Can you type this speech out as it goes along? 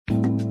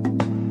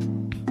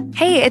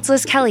Hey, it's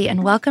Liz Kelly,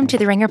 and welcome to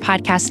the Ringer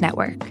Podcast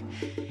Network.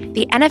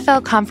 The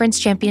NFL Conference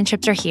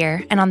Championships are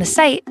here, and on the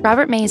site,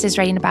 Robert Mays is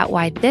writing about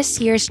why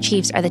this year's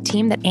Chiefs are the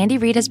team that Andy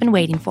Reid has been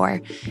waiting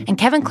for, and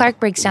Kevin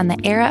Clark breaks down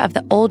the era of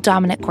the old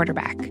dominant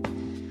quarterback.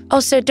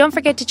 Also, don't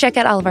forget to check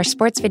out all of our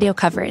sports video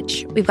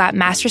coverage. We've got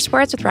Master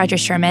Sports with Roger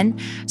Sherman,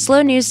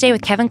 Slow News Day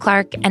with Kevin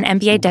Clark, and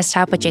NBA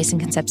Desktop with Jason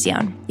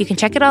Concepcion. You can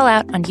check it all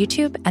out on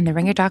YouTube and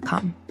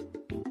theringer.com.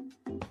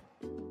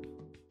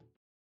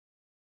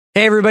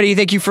 Hey, everybody.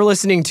 Thank you for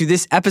listening to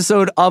this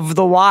episode of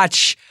The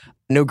Watch.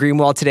 No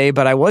Greenwald today,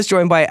 but I was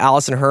joined by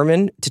Allison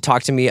Herman to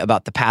talk to me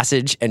about The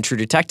Passage and True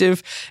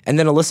Detective. And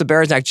then Alyssa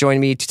Beresnack joined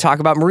me to talk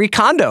about Marie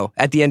Kondo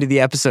at the end of the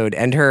episode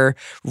and her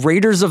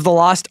Raiders of the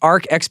Lost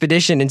Ark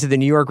expedition into the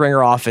New York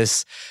Ringer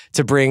office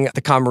to bring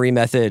the KonMari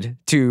method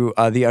to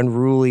the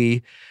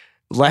unruly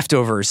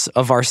leftovers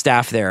of our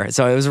staff there.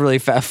 So it was a really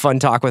fun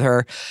talk with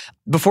her.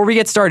 Before we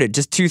get started,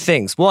 just two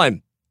things.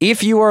 One,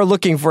 if you are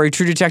looking for a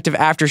True Detective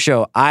after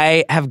show,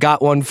 I have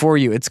got one for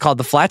you. It's called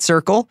The Flat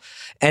Circle,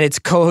 and it's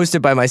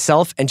co-hosted by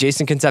myself and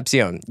Jason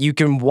Concepcion. You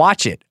can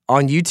watch it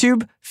on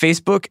YouTube,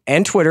 Facebook,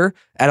 and Twitter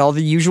at all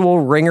the usual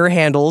Ringer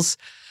handles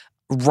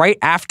right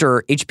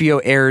after HBO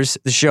airs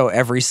the show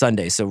every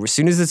Sunday. So as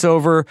soon as it's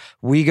over,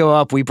 we go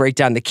up, we break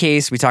down the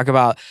case, we talk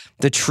about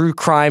the true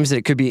crimes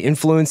that could be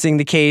influencing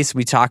the case,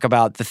 we talk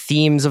about the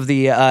themes of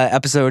the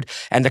episode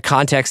and the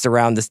context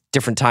around the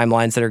different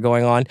timelines that are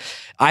going on.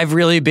 I've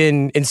really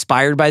been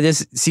inspired by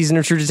this season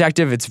of True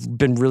Detective. It's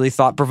been really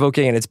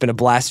thought-provoking, and it's been a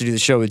blast to do the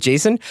show with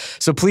Jason.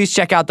 So please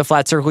check out The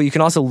Flat Circle. You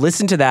can also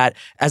listen to that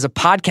as a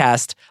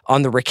podcast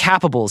on the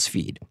Recapables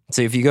feed.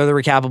 So if you go to the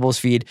Recapables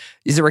feed,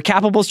 is it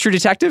Recapables True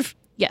Detective?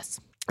 Yes.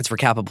 It's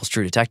Recapables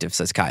True Detective,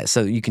 says Kaya.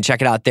 So you can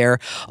check it out there.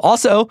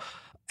 Also,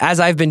 as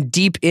I've been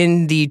deep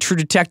in the True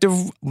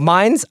Detective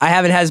minds, I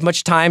haven't had as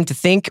much time to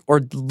think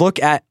or look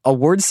at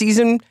award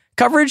season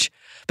coverage,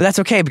 but that's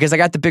okay because I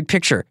got the big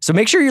picture. So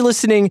make sure you're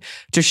listening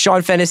to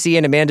Sean Fennessy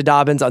and Amanda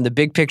Dobbins on the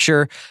big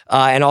picture,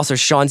 and also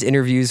Sean's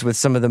interviews with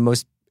some of the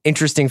most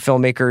interesting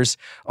filmmakers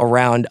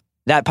around.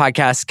 That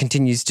podcast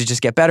continues to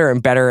just get better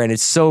and better, and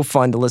it's so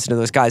fun to listen to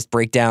those guys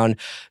break down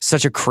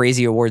such a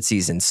crazy award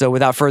season. So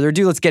without further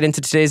ado, let's get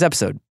into today's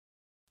episode.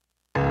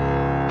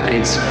 I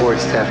need support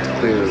staff to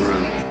clear the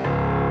room.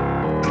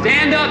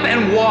 Stand up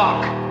and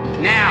walk,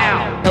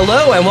 now.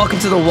 Hello, and welcome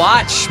to The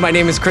Watch. My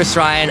name is Chris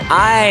Ryan.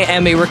 I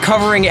am a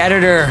recovering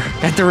editor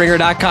at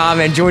theringer.com,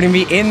 and joining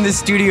me in the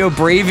studio,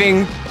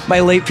 braving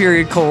my late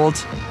period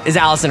cold, is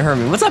Allison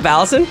Herman. What's up,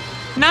 Allison?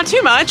 Not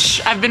too much.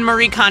 I've been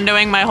Marie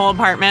Kondoing my whole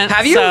apartment.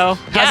 Have you? So,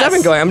 How's that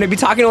been going? I'm going to be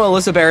talking to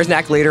Alyssa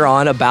Beresnack later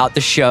on about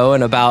the show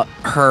and about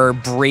her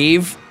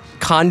brave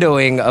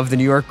condoing of the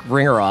New York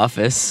Ringer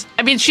office.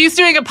 I mean, she's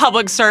doing a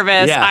public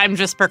service. Yeah. I'm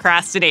just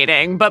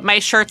procrastinating. But my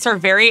shirts are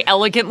very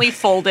elegantly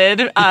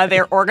folded.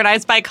 They're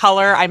organized by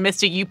color. I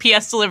missed a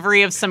UPS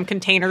delivery of some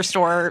Container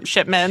Store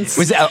shipments.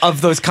 Was that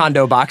of those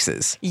Kondo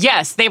boxes?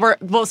 Yes, they were.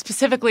 Well,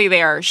 specifically,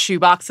 they are shoe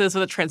boxes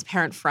with a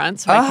transparent front,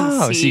 so I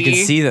can see. So you can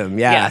see them.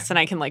 Yeah. Yes, and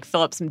I can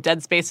fill up some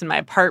dead space in my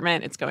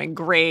apartment. It's going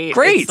great.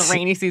 Great. It's the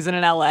rainy season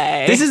in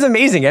LA. This is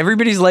amazing.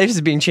 Everybody's life is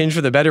being changed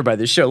for the better by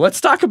this show.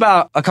 Let's talk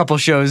about a couple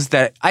shows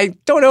that I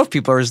don't know if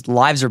people's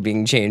lives are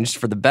being changed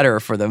for the better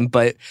for them,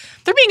 but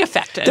they're being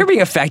affected. They're being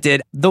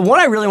affected. The one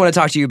I really want to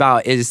talk to you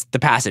about is The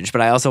Passage,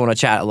 but I also want to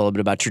chat a little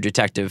bit about True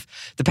Detective.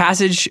 The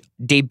Passage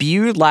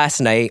debuted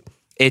last night.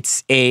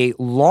 It's a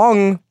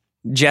long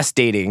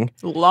gestating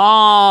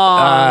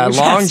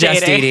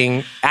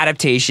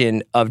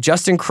adaptation of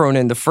Justin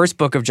Cronin, the first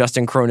book of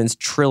Justin Cronin's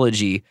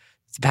trilogy,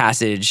 The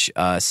Passage,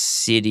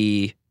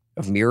 City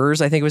of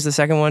Mirrors, I think was the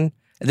second one.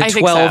 The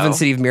 12 and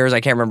City of Mirrors, I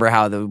can't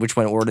remember which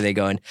one order they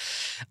go in.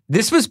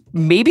 This was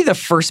maybe the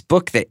first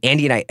book that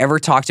Andy and I ever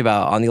talked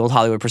about on the Old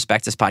Hollywood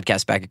Prospectus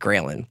podcast back at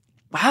Grantland.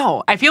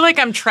 Wow. I feel like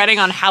I'm treading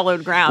on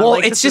hallowed ground. Well,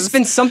 it's just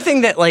been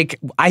something that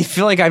I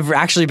feel like I've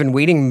actually been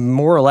waiting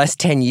more or less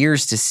 10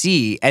 years to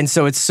see. And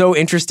so it's so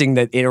interesting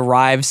that it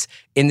arrives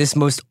in this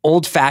most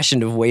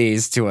old-fashioned of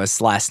ways to us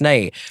last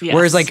night. Yes.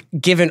 Whereas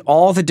given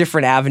all the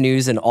different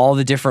avenues and all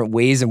the different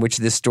ways in which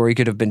this story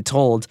could have been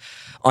told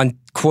on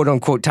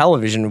quote-unquote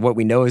television, what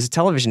we know is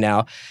television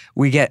now,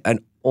 we get an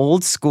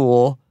old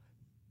school,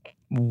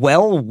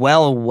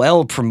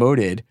 well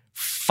promoted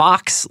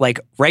Fox,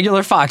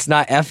 regular Fox,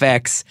 not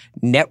FX,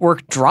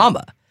 network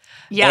drama.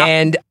 Yeah.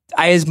 And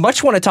I as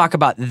much want to talk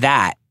about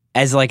that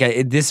as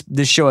this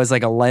show as a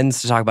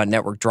lens to talk about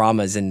network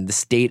dramas and the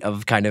state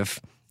of kind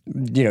of,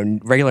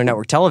 regular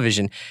network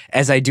television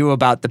as I do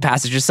about The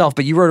Passage itself.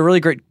 But you wrote a really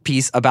great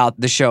piece about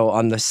the show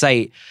on the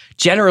site.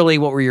 Generally,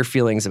 what were your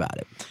feelings about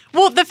it?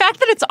 Well, the fact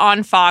that it's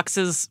on Fox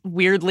is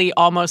weirdly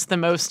almost the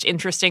most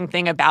interesting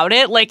thing about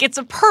it.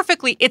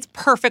 It's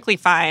perfectly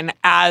fine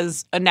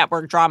as a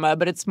network drama,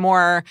 but it's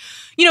more,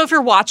 if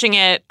you're watching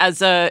it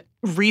as a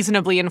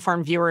reasonably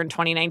informed viewer in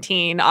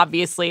 2019,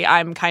 obviously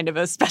I'm kind of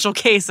a special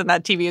case and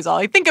that TV is all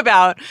I think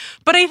about.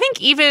 But I think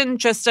even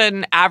just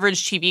an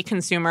average TV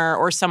consumer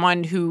or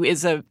someone who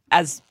is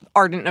as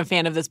ardent a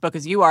fan of this book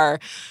as you are,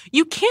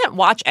 you can't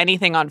watch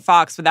anything on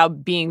Fox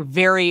without being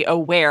very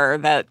aware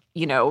that,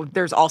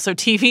 there's also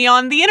TV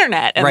on the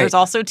internet and there's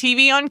also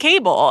TV on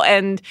cable.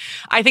 And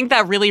I think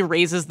that really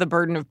raises the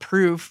burden of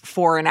proof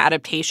for an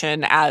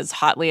adaptation as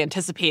hotly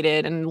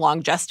anticipated and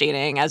long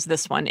gestating as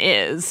this one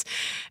is.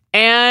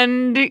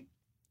 And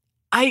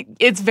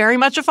it's very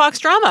much a Fox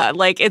drama.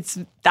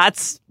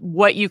 That's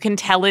what you can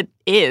tell it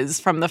is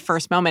from the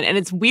first moment. And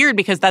it's weird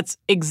because that's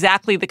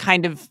exactly the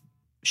kind of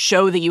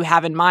show that you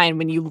have in mind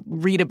when you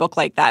read a book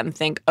like that and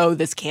think, oh,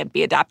 this can't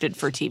be adapted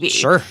for TV.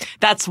 Sure.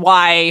 That's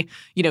why,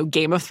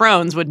 Game of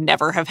Thrones would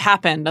never have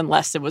happened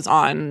unless it was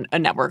on a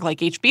network like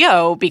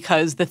HBO,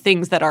 because the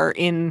things that are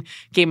in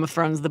Game of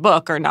Thrones, the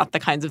book, are not the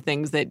kinds of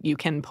things that you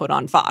can put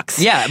on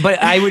Fox. Yeah,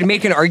 but I would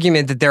make an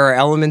argument that there are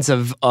elements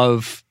of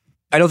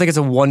I don't think it's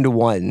a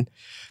one-to-one,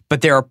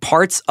 but there are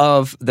parts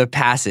of the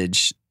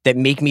passage that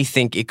make me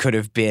think it could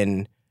have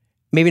been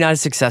maybe not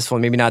as successful,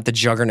 maybe not the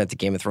juggernaut that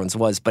Game of Thrones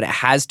was, but it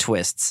has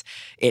twists,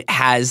 it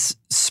has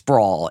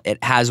sprawl,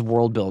 it has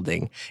world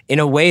building in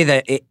a way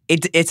that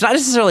it's not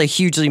necessarily a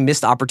hugely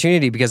missed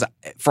opportunity, because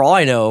for all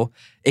I know,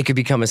 it could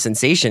become a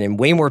sensation and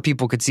way more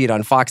people could see it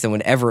on Fox than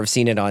would ever have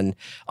seen it on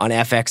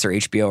FX or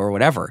HBO or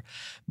whatever.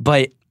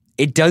 But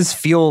it does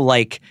feel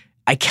like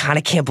I kind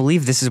of can't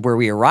believe this is where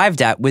we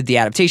arrived at with the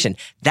adaptation.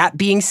 That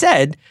being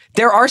said,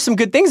 there are some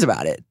good things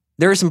about it.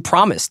 There is some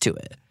promise to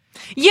it.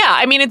 Yeah,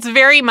 I mean, it's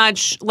very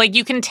much like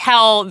you can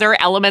tell there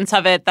are elements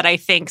of it that I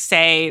think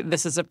say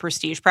this is a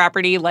prestige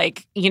property.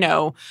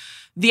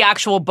 The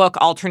actual book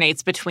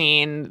alternates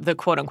between the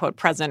quote-unquote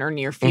present or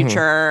near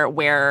future,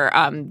 where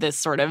this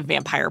sort of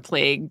vampire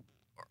plague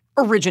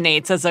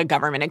originates as a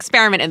government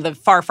experiment, in the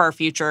far, far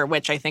future,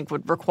 which I think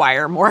would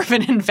require more of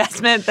an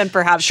investment than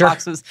perhaps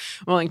Fox was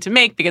willing to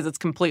make, because it's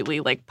completely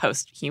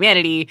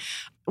post-humanity.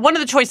 One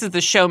of the choices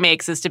the show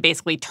makes is to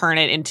basically turn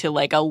it into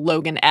a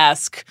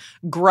Logan-esque,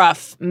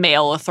 gruff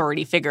male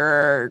authority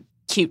figure,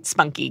 cute,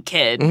 spunky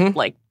kid,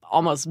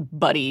 almost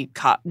buddy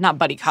cop, not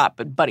buddy cop,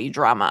 but buddy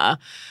drama.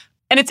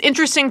 And it's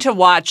interesting to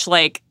watch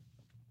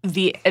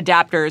the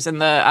adapters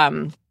and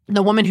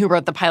the woman who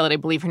wrote the pilot, I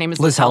believe her name is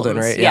Liz Heldon,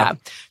 right? Yeah.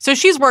 So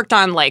she's worked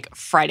on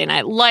Friday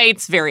Night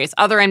Lights, various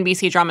other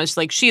NBC dramas.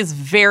 She is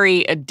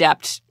very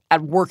adept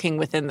at working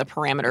within the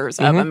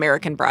parameters of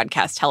American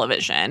broadcast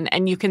television.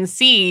 And you can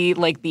see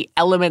the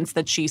elements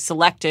that she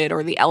selected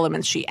or the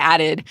elements she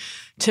added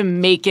to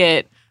make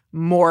it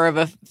more of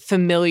a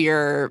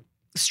familiar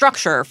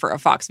structure for a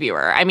Fox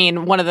viewer. I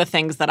mean, one of the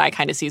things that I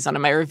kind of seized on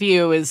in my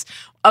review is,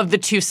 of the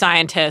two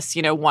scientists,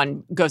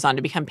 one goes on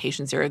to become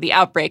patient zero of the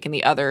outbreak and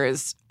the other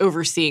is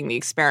overseeing the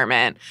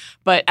experiment.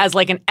 But as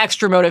an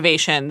extra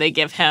motivation, they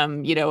give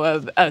him,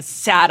 a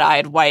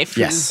sad-eyed wife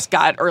who's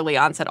got early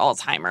onset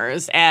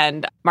Alzheimer's.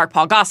 And Mark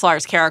Paul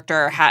Gosselaar's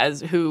character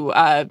who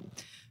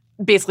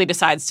basically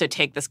decides to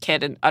take this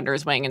kid under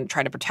his wing and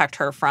try to protect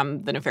her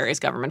from the nefarious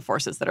government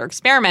forces that are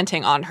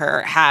experimenting on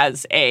her,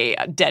 has a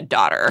dead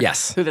daughter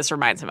who this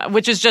reminds him of,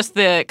 which is just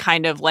the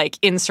kind of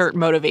insert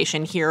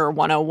motivation here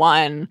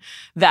 101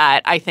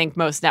 that I think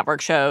most network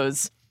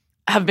shows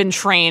have been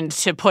trained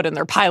to put in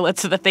their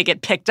pilots so that they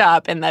get picked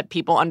up and that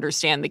people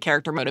understand the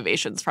character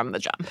motivations from the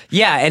jump.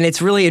 Yeah, and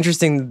it's really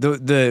interesting,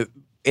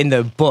 in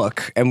the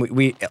book, and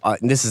we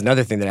and this is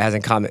another thing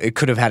that it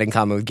could have had in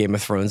common with Game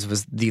of Thrones,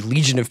 was the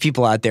legion of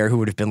people out there who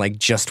would have been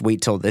just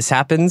wait till this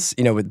happens,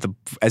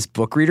 as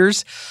book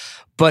readers.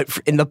 But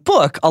in the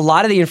book, a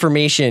lot of the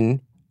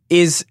information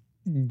is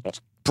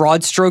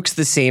broad strokes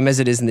the same as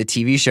it is in the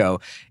TV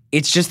show.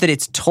 It's just that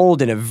it's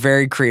told in a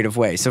very creative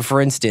way. So, for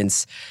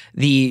instance,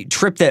 the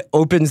trip that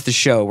opens the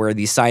show, where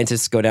these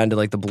scientists go down to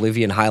the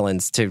Bolivian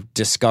highlands to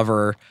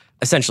discover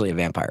essentially a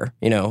vampire.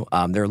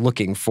 They're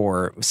looking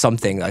for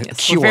something, a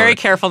cure. We're very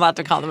careful not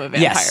to call them a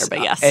vampire,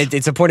 but yes.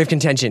 It's a point of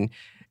contention.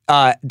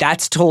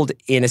 That's told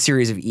in a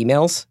series of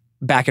emails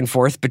back and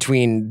forth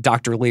between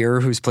Dr.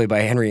 Lear, who's played by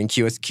Henry and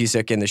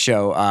Cusick in the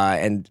show,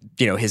 and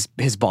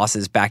his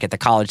bosses back at the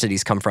college that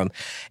he's come from.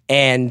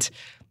 And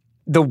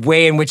the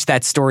way in which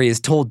that story is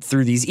told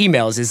through these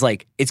emails is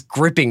it's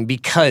gripping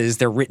because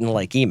they're written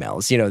like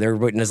emails. They're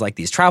written as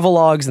these travel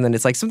logs, and then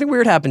it's something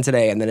weird happened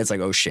today, and then it's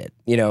oh shit,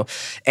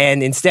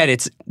 and instead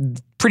it's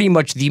pretty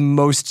much the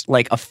most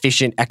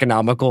efficient,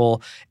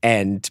 economical,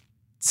 and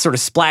sort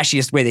of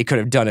splashiest way they could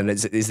have done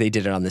it is they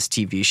did it on this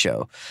TV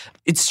show.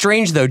 It's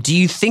strange though. Do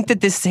you think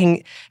that this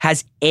thing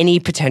has any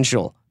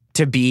potential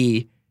to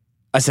be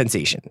a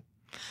sensation?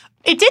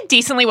 It did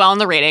decently well in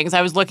the ratings.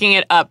 I was looking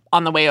it up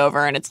on the way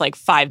over, and it's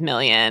 5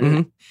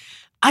 million.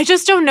 I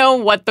just don't know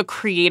what the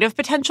creative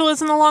potential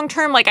is in the long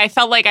term. I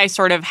felt like I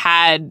sort of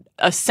had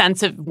a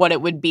sense of what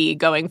it would be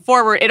going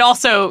forward. It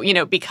also,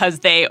 because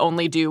they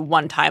only do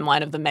one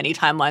timeline of the many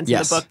timelines in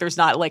the book, there's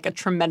not a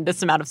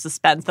tremendous amount of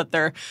suspense that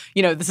they're,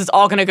 this is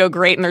all going to go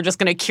great and they're just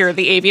going to cure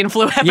the avian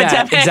flu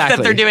epidemic that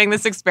they're doing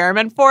this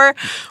experiment for,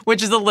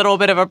 which is a little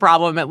bit of a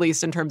problem, at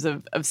least in terms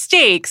of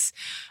stakes.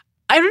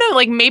 I don't know,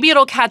 like maybe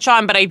it'll catch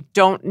on, but I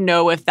don't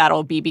know if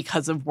that'll be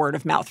because of word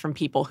of mouth from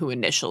people who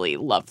initially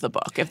loved the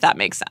book, if that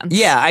makes sense.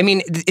 Yeah, I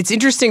mean, it's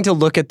interesting to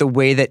look at the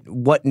way that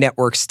what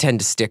networks tend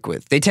to stick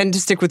with. They tend to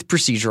stick with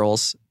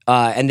procedurals,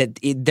 and that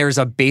there's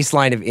a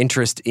baseline of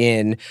interest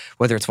in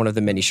whether it's one of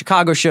the many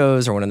Chicago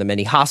shows or one of the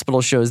many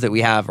hospital shows that we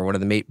have or one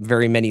of the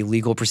very many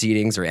legal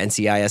proceedings or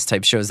NCIS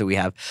type shows that we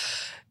have.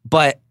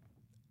 But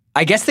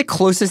I guess the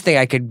closest thing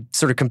I could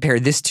sort of compare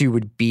this to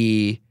would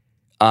be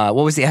what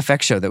was the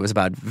FX show that was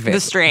about The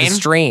Strain? The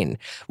Strain,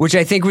 which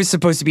I think was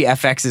supposed to be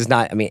FX's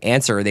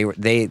answer.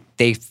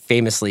 They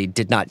famously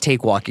did not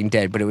take Walking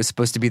Dead, but it was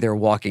supposed to be their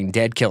Walking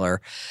Dead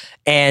killer.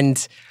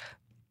 And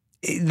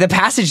The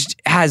Passage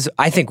has,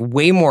 I think,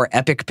 way more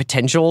epic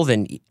potential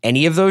than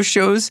any of those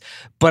shows,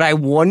 but I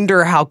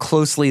wonder how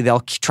closely they'll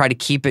try to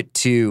keep it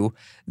to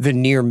the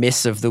near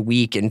miss of the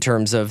week in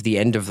terms of the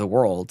end of the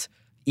world,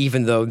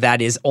 even though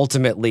that is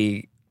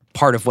ultimately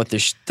part of what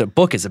the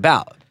book is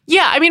about.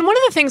 Yeah, I mean, one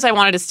of the things I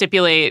wanted to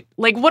stipulate,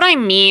 like what I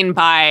mean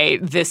by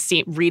this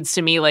reads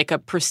to me like a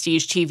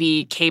prestige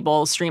TV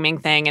cable streaming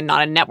thing and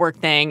not a network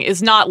thing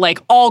is not like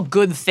all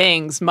good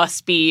things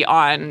must be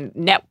on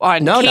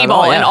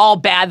cable and all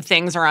bad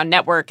things are on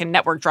network and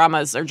network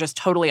dramas are just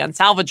totally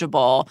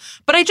unsalvageable.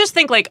 But I just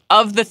think like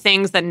of the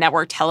things that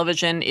network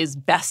television is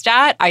best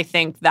at, I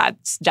think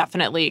that's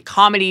definitely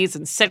comedies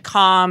and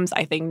sitcoms.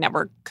 I think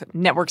network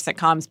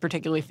sitcoms,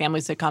 particularly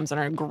family sitcoms,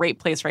 are in a great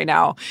place right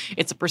now.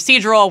 It's a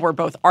procedural. We're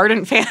both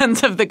ardent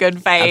fans of The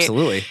Good Fight.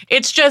 Absolutely.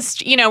 It's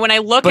just, when I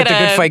look but at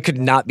The Good Fight could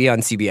not be on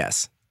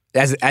CBS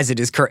as it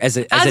is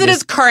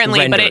currently,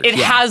 rendered. but it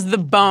has the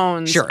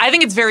bones. Sure. I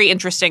think it's very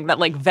interesting that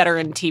like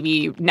veteran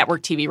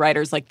network TV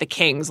writers like the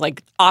Kings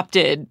like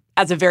opted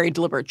as a very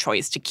deliberate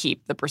choice to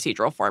keep the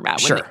procedural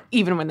format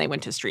even when they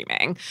went to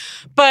streaming.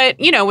 But,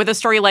 with a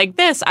story like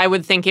this, I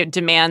would think it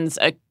demands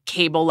a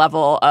cable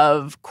level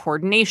of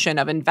coordination,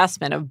 of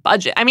investment, of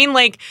budget. I mean,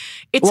 like,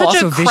 it's such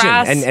also a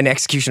crass... vision and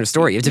execution of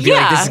story. You have to be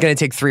like, this is going to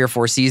take 3 or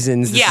 4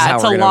 seasons.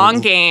 It's a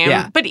long game.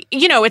 Yeah. But,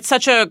 it's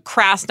such a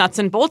crass nuts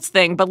and bolts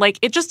thing, but, like,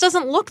 it just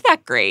doesn't look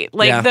that great.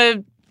 Like,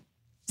 the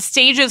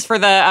stages for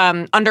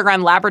the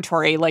underground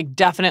laboratory like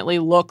definitely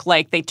look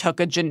like they took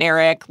a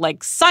generic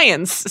like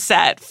science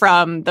set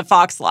from the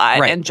Fox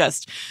lot and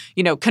just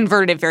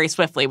converted it very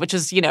swiftly, which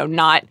is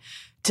not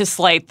to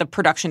slight the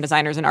production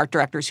designers and art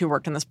directors who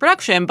worked in this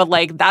production, but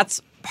like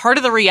that's part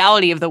of the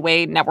reality of the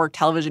way network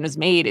television is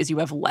made is you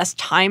have less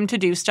time to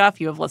do stuff,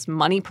 you have less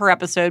money per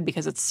episode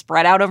because it's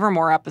spread out over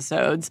more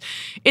episodes.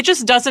 It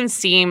just doesn't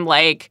seem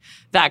like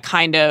that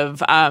kind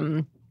of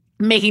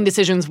making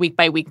decisions week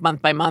by week,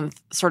 month by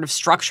month sort of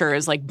structure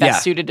is like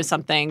best suited to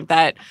something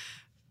that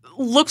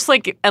looks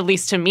like, at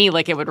least to me,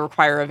 like it would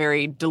require a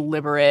very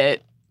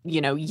deliberate,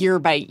 year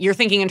by you're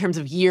thinking in terms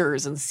of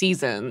years and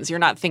seasons. You're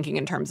not thinking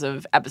in terms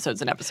of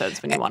episodes and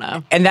episodes when you want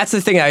to. And that's the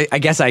thing I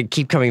guess I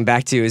keep coming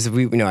back to is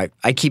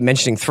I keep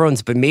mentioning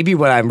Thrones, but maybe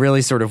what I'm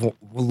really sort of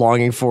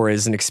longing for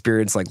is an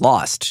experience like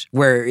Lost,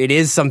 where it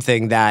is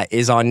something that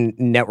is on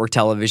network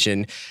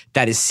television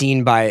that is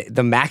seen by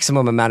the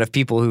maximum amount of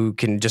people who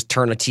can just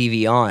turn a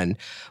TV on,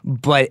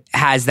 but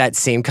has that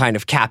same kind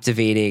of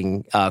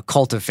captivating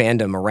cult of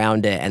fandom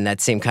around it and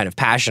that same kind of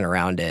passion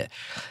around it.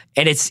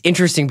 And it's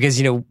interesting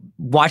because,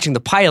 watching the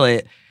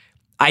pilot,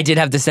 I did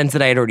have the sense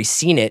that I had already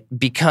seen it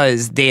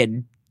because they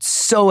had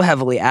so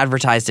heavily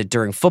advertised it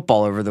during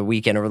football over the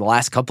weekend, over the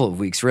last couple of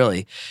weeks,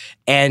 really.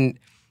 And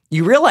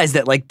you realize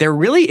that, like,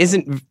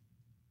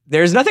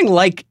 there's nothing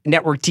like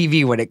network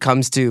TV when it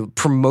comes to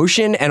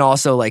promotion and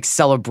also like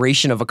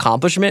celebration of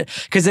accomplishment.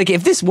 Because like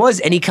if this was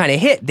any kind of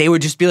hit, they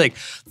would just be like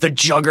the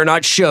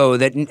juggernaut show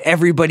that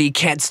everybody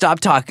can't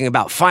stop talking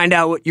about. Find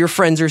out what your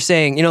friends are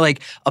saying,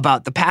 like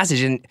about The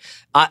Passage, and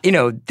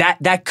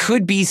that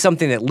could be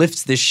something that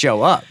lifts this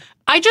show up.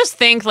 I just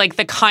think like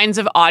the kinds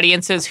of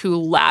audiences who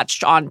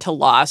latched onto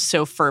Lost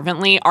so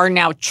fervently are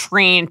now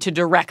trained to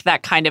direct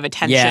that kind of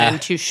attention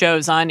to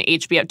shows on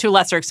HBO, to a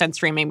lesser extent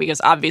streaming,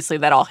 because obviously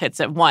that all hits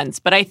at once.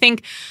 But I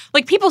think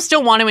like people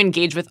still want to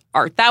engage with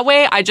art that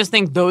way. I just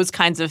think those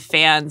kinds of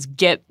fans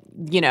get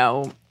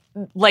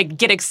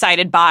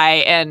excited by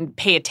and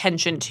pay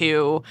attention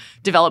to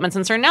developments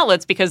in certain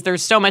outlets because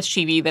there's so much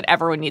TV that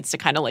everyone needs to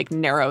kind of like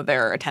narrow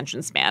their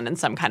attention span in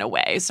some kind of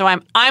way. So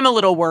I'm a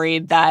little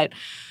worried that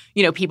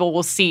people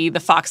will see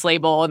the Fox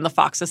label and the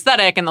Fox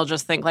aesthetic and they'll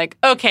just think like,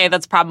 okay,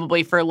 that's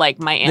probably for like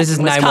my aunt This is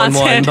in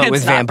Wisconsin. 911, but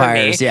with It's not for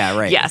vampires. me. Yeah,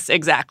 right. Yes,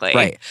 exactly.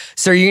 Right.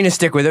 So are you going to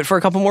stick with it for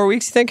a couple more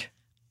weeks, you think?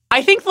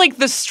 I think like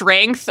the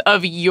strength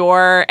of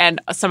your and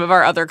some of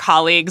our other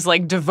colleagues'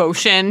 like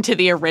devotion to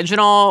the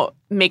original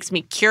makes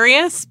me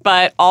curious,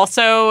 but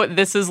also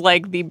this is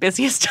like the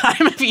busiest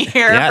time of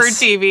year for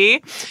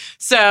TV.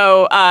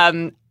 So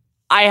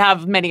I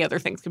have many other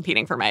things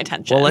competing for my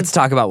attention. Well, let's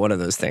talk about one of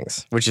those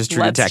things, which is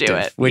True Let's do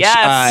Detective. it. Which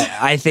Yes.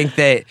 I think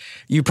that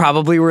you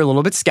probably were a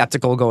little bit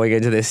skeptical going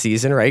into this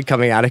season, right?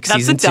 Coming out of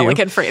season 2. That's a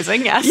delicate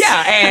phrasing, yes.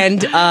 Yeah,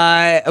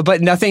 and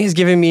but nothing has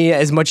given me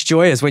as much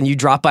joy as when you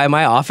dropped by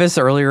my office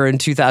earlier in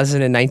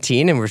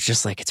 2019 and we're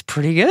just like, it's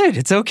pretty good.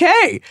 It's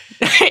okay.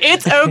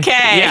 It's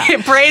okay.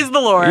 Yeah. Praise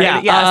the Lord.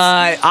 Yeah.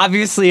 Yes.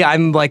 Obviously,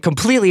 I'm like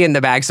completely in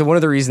the bag. So one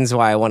of the reasons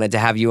why I wanted to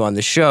have you on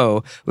the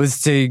show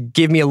was to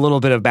give me a little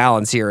bit of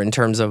balance here in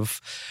terms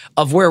of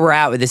where we're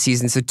at with the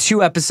season. So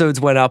 2 episodes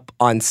went up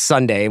on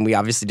Sunday, and we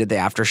obviously did the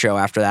after show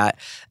after that.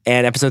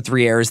 And episode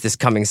 3 airs this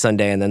coming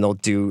Sunday, and then they'll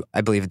do,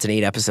 I believe it's an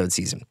 8-episode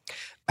season.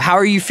 How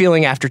are you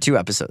feeling after 2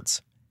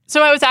 episodes?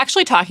 So I was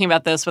actually talking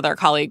about this with our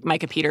colleague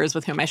Micah Peters,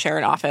 with whom I share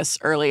an office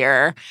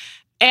earlier.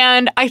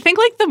 And I think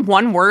like the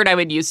one word I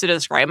would use to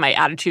describe my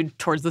attitude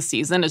towards the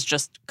season is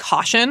just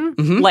caution.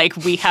 Like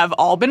we have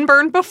all been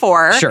burned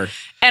before. Sure.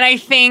 And I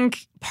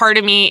think part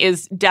of me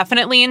is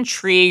definitely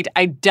intrigued.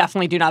 I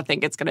definitely do not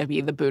think it's going to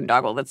be the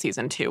boondoggle that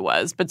season 2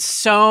 was. But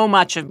so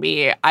much of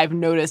me, I've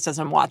noticed as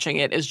I'm watching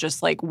it, is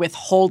just like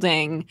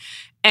withholding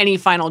any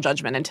final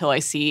judgment until I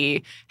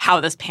see how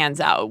this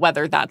pans out,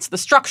 whether that's the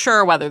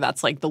structure, whether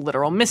that's like the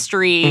literal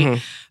mystery.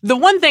 The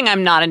one thing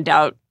I'm not in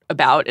doubt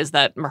about is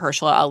that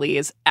Mahershala Ali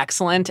is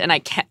excellent, and I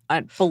can't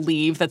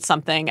believe that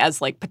something as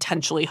like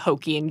potentially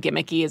hokey and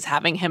gimmicky as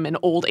having him in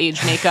old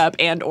age makeup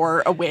and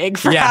or a wig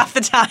for half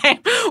the time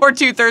or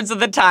 2/3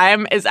 of the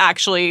time is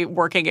actually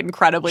working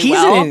incredibly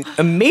well. He's an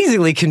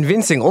amazingly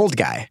convincing old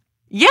guy.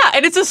 Yeah,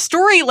 and it's a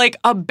story like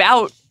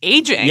about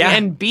aging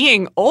and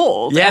being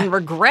old and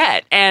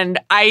regret, and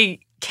I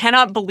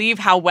cannot believe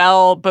how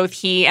well both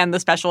he and the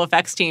special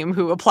effects team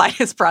who applied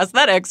his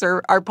prosthetics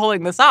are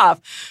pulling this off.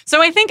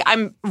 So I think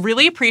I'm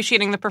really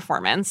appreciating the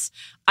performance.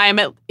 I'm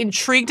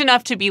intrigued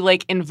enough to be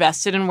like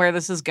invested in where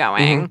this is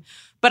going.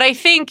 But I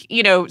think,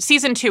 you know,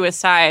 season 2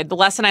 aside, the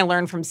lesson I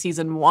learned from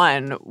season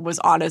 1 was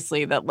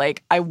honestly that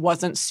like I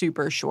wasn't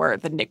super sure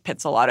that Nick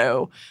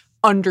Pizzolatto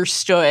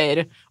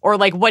understood, or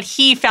like what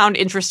he found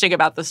interesting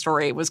about the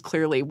story was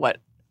clearly what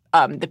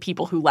the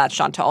people who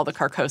latched onto all the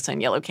Carcosa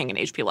and Yellow King and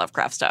H.P.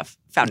 Lovecraft stuff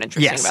found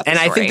interesting about the story. And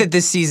I think that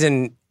this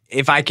season,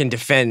 if I can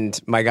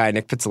defend my guy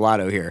Nick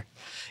Pizzolatto here,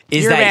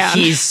 is that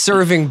he's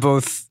serving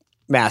both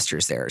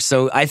masters there.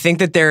 So I think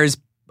that there's,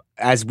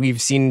 as we've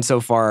seen so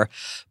far,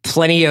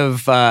 plenty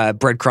of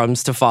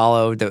breadcrumbs to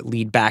follow that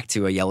lead back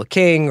to a Yellow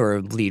King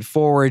or lead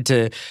forward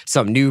to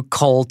some new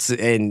cult,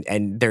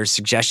 and there's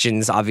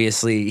suggestions,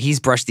 obviously. He's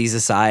brushed these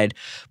aside,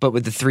 but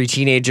with the 3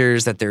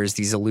 teenagers, that there's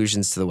these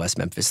allusions to the West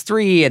Memphis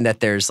 3, and that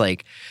there's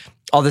like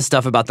all this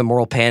stuff about the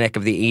moral panic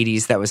of the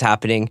 80s that was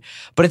happening.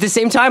 But at the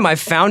same time, I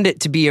found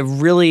it to be a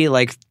really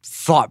like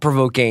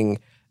thought-provoking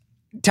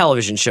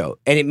television show,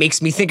 and it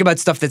makes me think about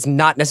stuff that's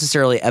not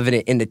necessarily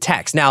evident in the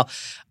text. Now,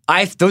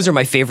 those are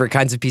my favorite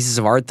kinds of pieces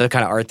of art, the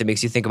kind of art that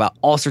makes you think about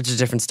all sorts of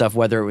different stuff,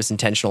 whether it was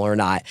intentional or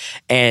not.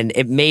 And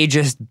it may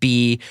just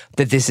be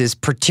that this is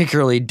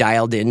particularly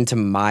dialed into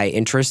my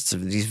interests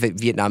of these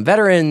Vietnam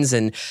veterans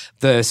and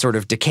the sort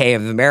of decay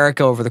of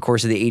America over the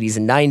course of the 80s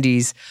and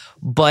 90s.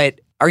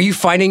 But are you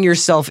finding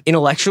yourself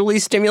intellectually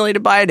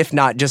stimulated by it? If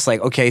not, just like,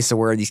 okay, so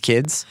where are these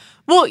kids?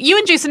 Well, you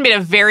and Jason made a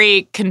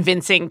very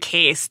convincing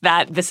case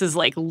that this is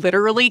like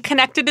literally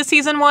connected to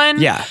season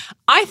 1. Yeah.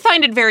 I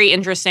find it very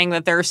interesting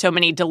that there are so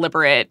many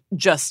deliberate,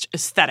 just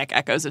aesthetic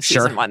echoes of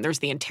season 1. There's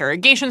the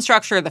interrogation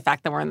structure, the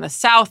fact that we're in the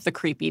South, the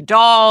creepy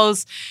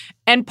dolls.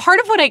 And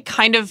part of what I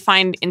kind of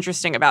find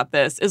interesting about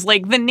this is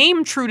like the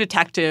name True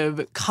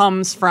Detective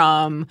comes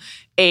from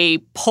a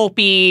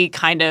pulpy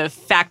kind of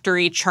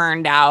factory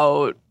churned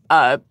out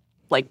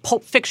like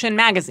Pulp Fiction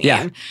magazine.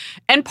 Yeah.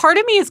 And part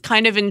of me is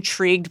kind of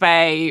intrigued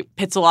by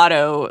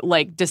Pizzolatto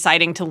like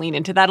deciding to lean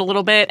into that a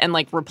little bit and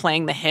like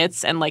replaying the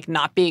hits and like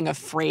not being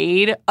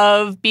afraid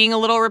of being a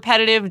little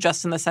repetitive,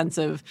 just in the sense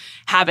of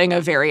having a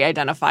very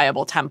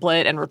identifiable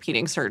template and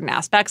repeating certain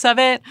aspects of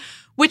it,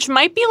 which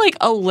might be like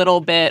a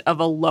little bit of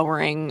a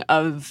lowering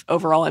of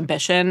overall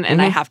ambition.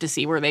 And I have to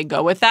see where they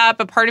go with that.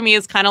 But part of me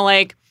is kind of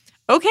like,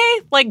 okay,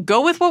 like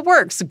go with what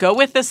works. Go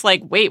with this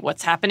like, wait,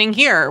 what's happening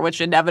here?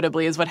 Which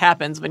inevitably is what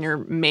happens when your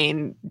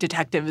main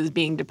detective is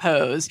being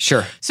deposed.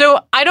 Sure.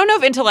 So I don't know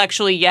if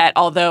intellectually yet,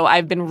 although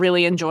I've been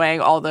really enjoying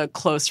all the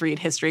close read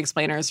history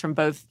explainers from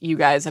both you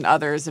guys and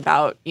others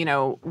about, you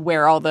know,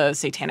 where all the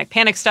satanic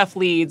panic stuff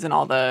leads and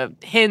all the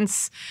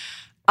hints.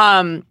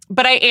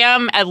 But I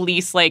am at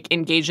least like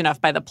engaged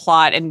enough by the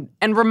plot and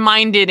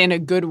reminded in a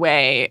good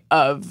way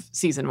of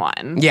season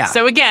 1. Yeah.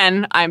 So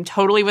again, I'm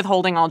totally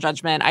withholding all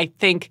judgment. I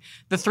think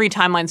the 3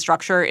 timeline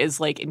structure is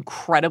like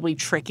incredibly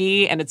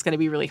tricky, and it's going to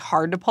be really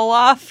hard to pull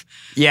off.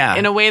 Yeah.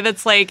 In a way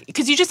that's like,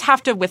 because you just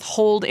have to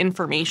withhold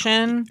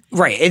information.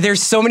 Right. And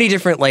there's so many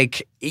different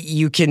like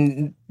you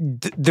can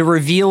the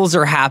reveals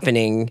are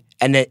happening,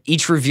 and that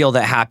each reveal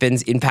that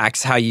happens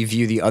impacts how you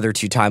view the other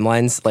 2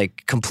 timelines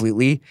like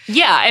completely.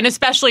 Yeah, and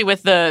especially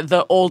with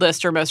the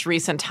oldest or most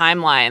recent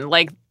timeline,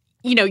 like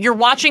you're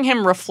watching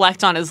him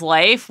reflect on his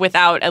life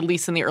without, at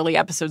least in the early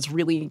episodes,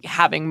 really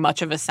having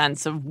much of a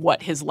sense of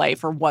what his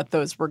life or what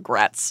those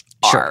regrets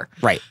are. Sure,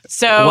 right.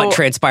 So what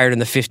transpired in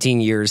the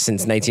 15 years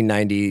since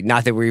 1990,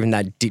 not that we're even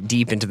that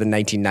deep into the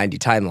 1990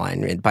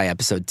 timeline by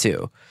episode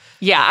 2.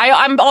 Yeah,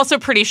 I'm also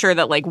pretty sure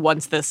that like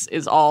once this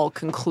is all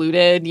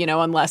concluded,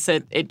 unless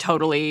it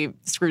totally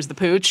screws the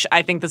pooch,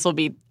 I think this will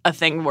be a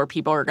thing where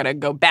people are going to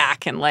go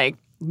back and like,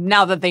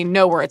 now that they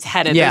know where it's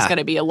headed, there's going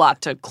to be a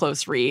lot to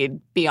close read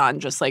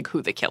beyond just like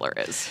who the killer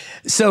is.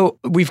 So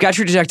we've got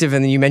True Detective,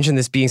 and you mentioned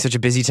this being such a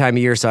busy time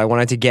of year, so I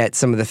wanted to get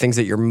some of the things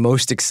that you're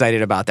most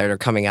excited about that are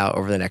coming out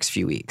over the next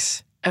few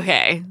weeks.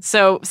 Okay,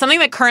 so something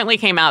that currently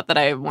came out that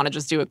I want to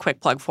just do a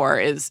quick plug for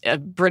is a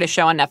British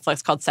show on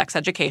Netflix called Sex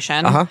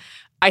Education.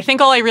 I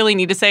think all I really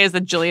need to say is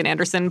that Gillian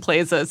Anderson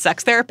plays a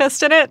sex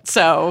therapist in it.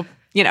 So,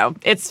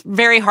 it's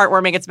very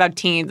heartwarming. It's about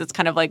teens. It's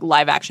kind of like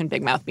live action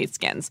Big Mouth meets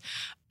Skins.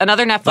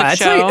 Another Netflix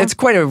show. It's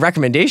quite a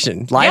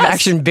recommendation. Live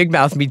action Big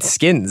Mouth meets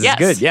Skins is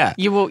good, yeah.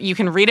 You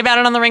can read about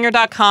it on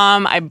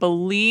theringer.com, I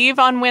believe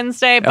on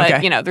Wednesday,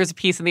 but there's a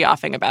piece in the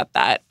offing about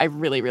that. I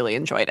really, really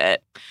enjoyed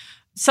it.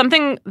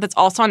 Something that's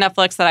also on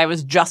Netflix that I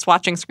was just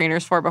watching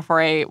screeners for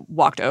before I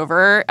walked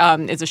over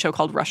is a show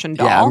called Russian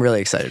Doll. Yeah, I'm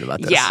really excited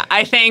about this. Yeah,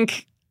 I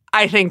think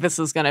this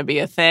is going to be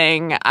a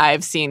thing.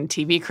 I've seen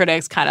TV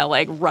critics kind of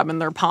like rubbing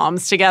their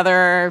palms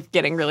together,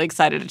 getting really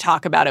excited to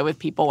talk about it with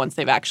people once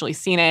they've actually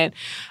seen it.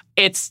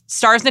 It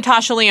stars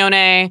Natasha Lyonne.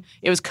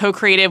 It was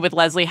co-created with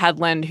Leslie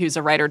Headland, who's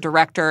a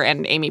writer-director,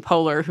 and Amy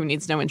Poehler, who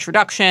needs no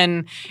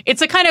introduction.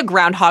 It's a kind of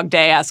Groundhog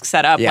Day-esque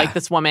setup. Yeah. Like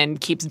this woman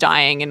keeps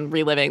dying and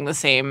reliving the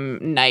same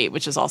night,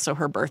 which is also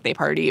her birthday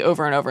party,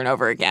 over and over and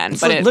over again.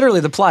 It's literally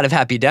the plot of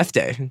Happy Death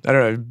Day. I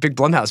don't know, big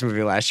Blumhouse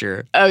movie last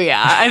year. Oh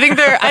yeah, I think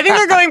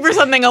they're going for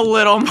something a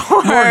little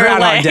more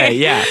Groundhog Day.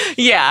 Yeah,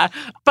 yeah,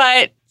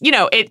 but.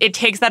 It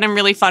takes that in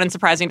really fun and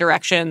surprising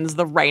directions.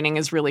 The writing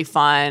is really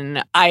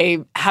fun.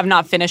 I have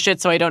not finished it,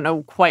 so I don't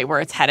know quite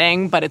where it's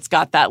heading, but it's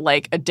got that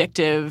like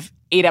addictive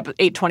 8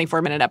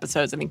 24-minute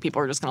episodes. I think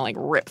people are just going to like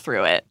rip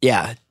through it.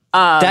 Yeah.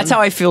 That's how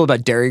I feel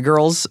about Dairy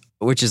Girls,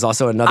 which is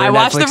also another I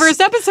watched the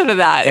first episode of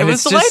that. It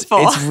was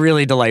delightful. It's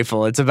really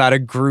delightful. It's about a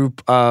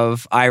group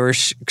of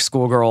Irish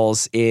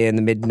schoolgirls in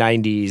the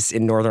mid-90s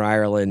in Northern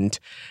Ireland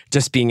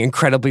just being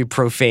incredibly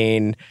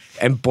profane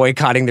and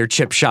boycotting their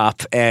chip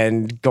shop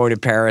and going to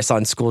Paris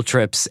on school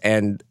trips,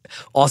 and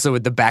also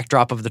with the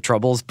backdrop of the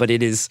Troubles, but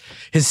it is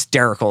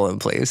hysterical in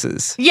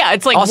places. Yeah,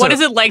 it's like, also, what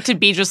is it like to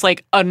be just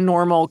like a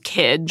normal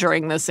kid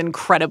during this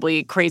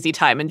incredibly crazy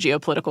time in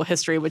geopolitical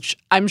history, which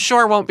I'm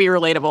sure won't be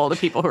relatable to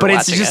people who are watching it.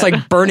 But it's just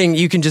like burning,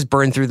 you can just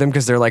burn through them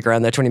because they're like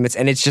around that 20 minutes,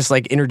 and it's just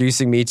like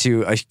introducing me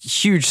to a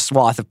huge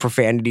swath of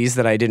profanities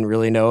that I didn't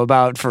really know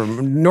about. For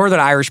Northern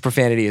Irish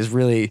profanity is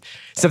really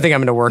something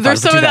I'm going to work on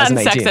for 2019. There's some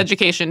of that in Sex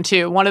Education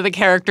too. One of the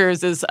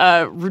characters is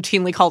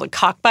routinely called a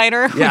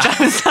cockbiter, which I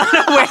was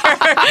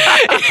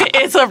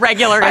unaware is a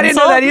regular insult. I didn't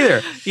know that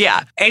either.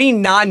 Yeah. Any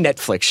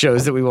non-Netflix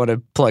shows that we want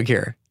to plug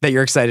here that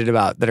you're excited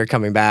about that are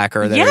coming back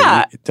or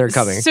that they're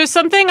coming? So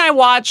something I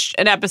watched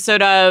an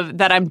episode of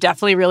that I'm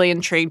definitely really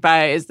intrigued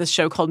by is this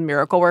show called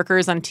Miracle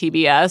Workers on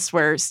TBS,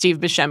 where Steve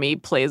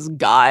Buscemi plays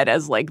God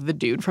as like the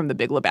dude from The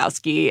Big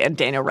Lebowski, and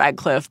Daniel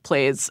Radcliffe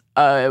plays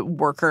a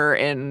worker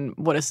in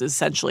what is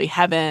essentially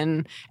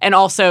heaven, and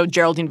also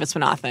Geraldine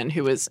Viswanathan,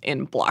 who is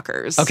in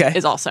Blockers,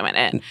 is also in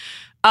it.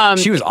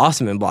 She was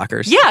awesome in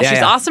Blockers. Yeah,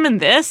 she's awesome in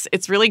this.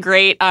 It's really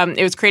great.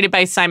 It was created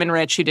by Simon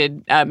Rich, who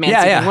did Man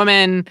Seeking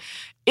Woman.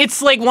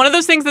 It's like one of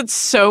those things that's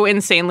so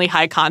insanely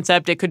high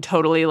concept, it could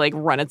totally like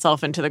run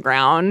itself into the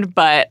ground.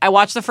 But I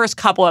watched the first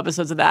couple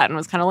episodes of that and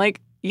was kind of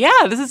like,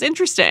 yeah, this is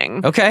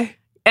interesting. Okay.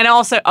 And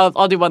also,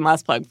 I'll do one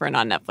last plug for a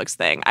non-Netflix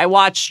thing. I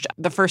watched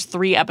the first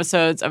 3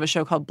 episodes of a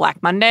show called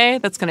Black Monday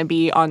that's going to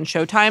be on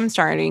Showtime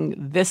starting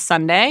this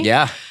Sunday.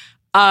 Yeah.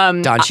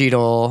 Don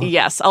Cheadle.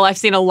 Yes. I've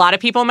seen a lot of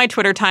people in my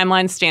Twitter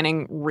timeline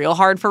standing real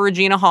hard for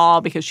Regina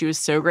Hall because she was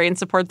so great and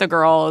Support the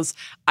Girls.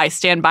 I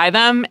stand by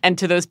them. And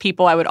to those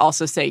people, I would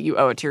also say you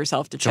owe it to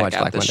yourself to check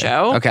out the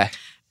show. Okay.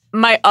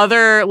 My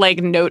other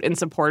like note in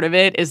support of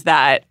it is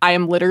that I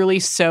am literally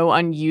so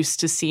unused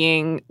to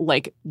seeing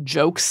like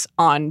jokes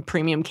on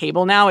premium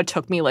cable now. It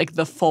took me like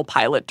the full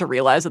pilot to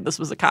realize that this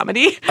was a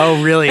comedy.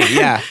 Oh, really?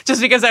 Yeah. Just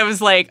because I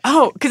was like,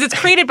 because it's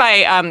created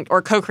by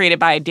or co-created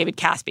by David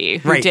Caspi,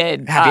 who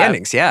did Happy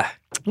Endings. Yeah.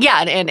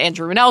 Yeah, and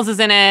Andrew Rannells is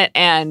in it,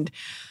 and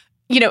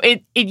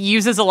it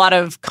uses a lot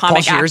of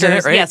comic Paul Scheer's actors. In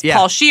it, right? Yes, yeah.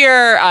 Paul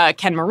Scheer,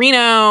 Ken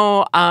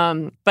Marino,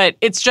 but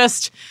it's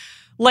just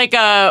like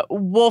a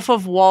Wolf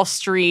of Wall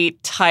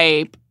Street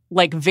type,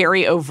 like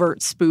very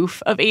overt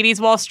spoof of 80s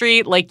Wall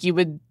Street. Like you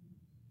would,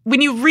 when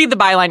you read the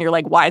byline, you're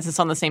like, why is this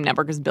on the same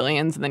network as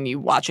Billions? And then you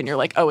watch and you're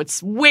like, oh,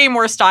 it's way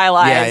more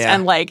stylized. Yeah.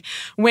 And like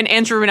when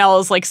Andrew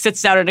Rannells like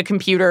sits down at a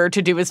computer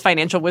to do his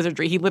financial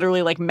wizardry, he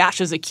literally like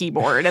mashes a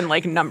keyboard and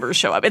like numbers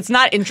show up. It's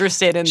not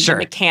interested in the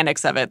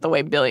mechanics of it the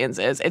way Billions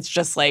is. It's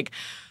just like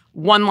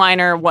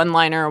one-liner,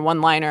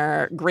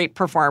 great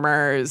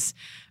performers.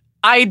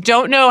 I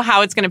don't know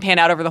how it's going to pan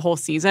out over the whole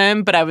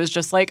season, but I was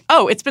just like,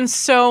 oh, it's been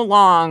so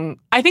long.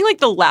 I think like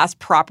the last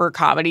proper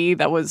comedy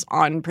that was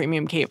on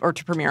premium cable or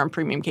to premiere on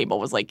premium cable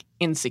was like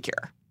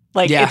Insecure.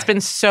 Like it's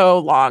been so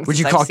long. Would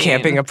you call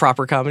camping a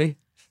proper comedy?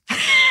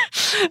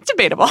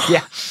 Debatable.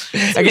 Yeah.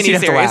 I guess you'd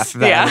have to laugh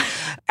about it.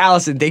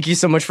 Allison, thank you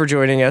so much for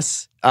joining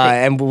us.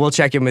 And we'll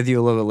check in with you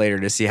a little bit later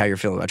to see how you're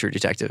feeling about True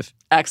Detective.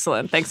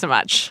 Excellent. Thanks so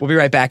much. We'll be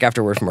right back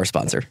after a word from our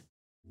sponsor.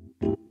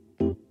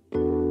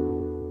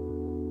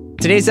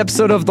 Today's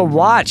episode of The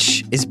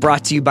Watch is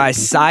brought to you by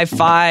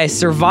Sci-Fi.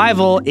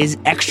 Survival is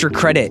extra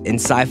credit in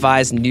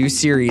Sci-Fi's new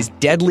series,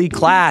 Deadly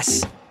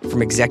Class,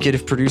 from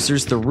executive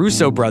producers the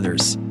Russo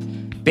brothers.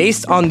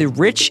 Based on the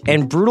rich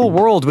and brutal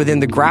world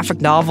within the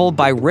graphic novel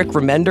by Rick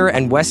Remender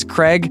and Wes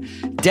Craig,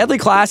 Deadly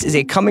Class is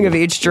a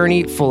coming-of-age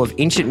journey full of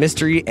ancient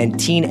mystery and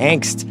teen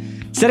angst.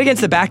 Set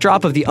against the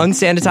backdrop of the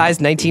unsanitized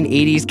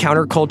 1980s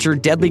counterculture,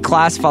 Deadly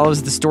Class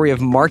follows the story of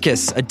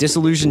Marcus, a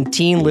disillusioned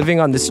teen living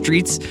on the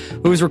streets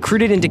who was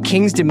recruited into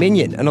King's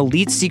Dominion, an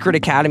elite secret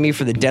academy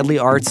for the deadly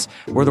arts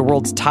where the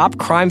world's top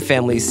crime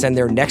families send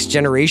their next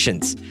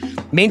generations.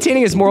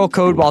 Maintaining his moral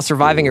code while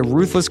surviving a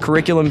ruthless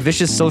curriculum,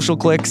 vicious social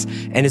cliques,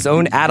 and his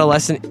own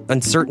adolescent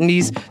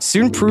uncertainties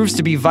soon proves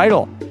to be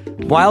vital.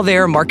 While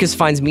there, Marcus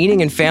finds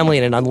meaning and family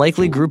in an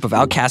unlikely group of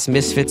outcast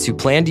misfits who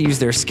plan to use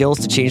their skills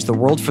to change the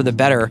world for the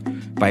better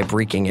by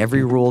breaking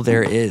every rule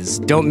there is.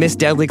 Don't miss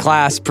Deadly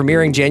Class,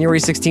 premiering January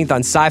 16th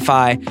on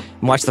Sci-Fi,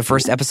 and watch the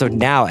first episode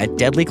now at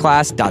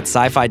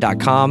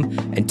deadlyclass.sci-fi.com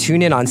and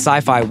tune in on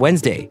Sci-Fi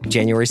Wednesday,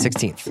 January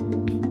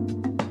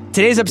 16th.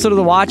 Today's episode of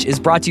The Watch is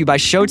brought to you by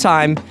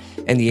Showtime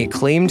and the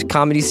acclaimed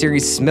comedy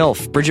series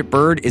Smilf. Bridget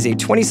Bird is a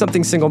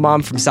 20-something single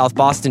mom from South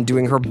Boston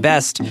doing her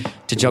best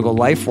to juggle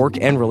life, work,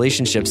 and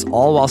relationships,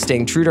 all while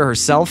staying true to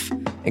herself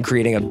and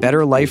creating a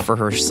better life for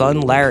her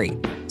son, Larry.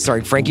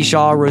 Starring Frankie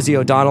Shaw, Rosie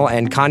O'Donnell,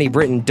 and Connie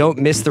Britton, don't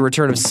miss the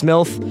return of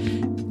Smilf.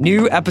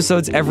 New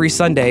episodes every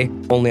Sunday,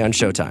 only on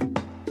Showtime.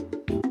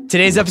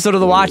 Today's episode of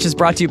The Watch is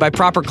brought to you by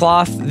Proper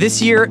Cloth.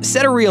 This year,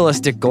 set a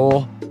realistic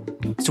goal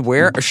to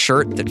wear a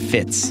shirt that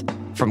fits.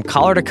 From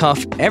collar to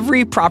cuff,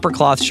 every Proper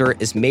Cloth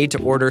shirt is made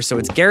to order, so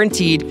it's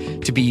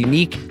guaranteed to be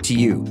unique to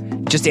you.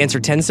 Just answer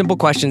 10 simple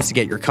questions to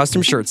get your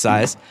custom shirt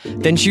size,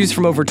 then choose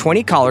from over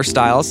 20 collar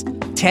styles,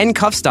 10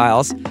 cuff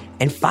styles,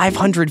 and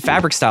 500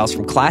 fabric styles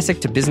from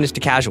classic to business to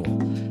casual.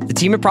 The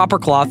team at Proper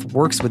Cloth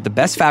works with the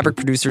best fabric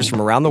producers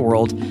from around the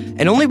world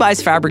and only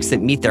buys fabrics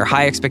that meet their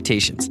high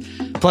expectations.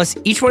 Plus,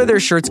 each one of their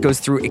shirts goes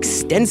through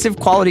extensive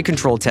quality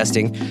control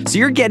testing, so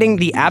you're getting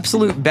the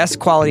absolute best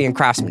quality and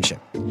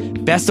craftsmanship.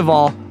 Best of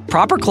all,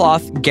 Proper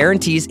Cloth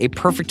guarantees a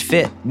perfect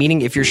fit,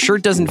 meaning if your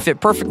shirt doesn't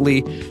fit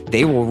perfectly,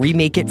 they will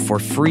remake it for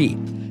free.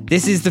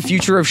 This is the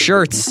future of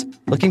shirts.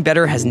 Looking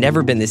better has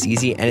never been this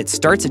easy, and it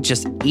starts at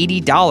just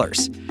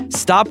 $80.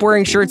 Stop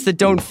wearing shirts that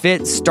don't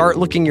fit. Start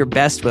looking your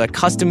best with a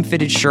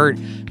custom-fitted shirt.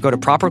 Go to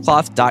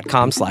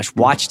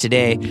propercloth.com/watch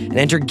today and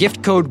enter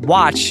gift code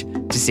WATCH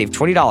to save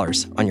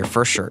 $20 on your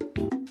first shirt.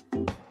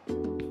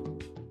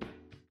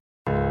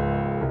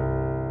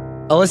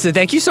 Alyssa,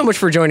 thank you so much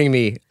for joining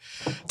me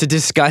to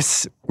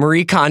discuss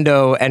Marie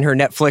Kondo and her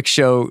Netflix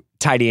show,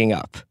 Tidying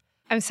Up.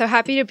 I'm so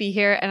happy to be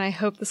here, and I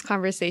hope this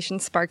conversation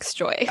sparks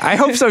joy. I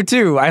hope so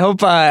too. I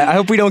hope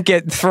we don't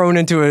get thrown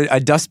into a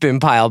dustbin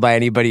pile by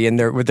anybody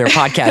with their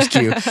podcast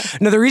queue.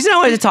 No, the reason I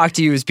wanted to talk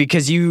to you is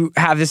because you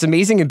have this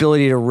amazing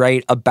ability to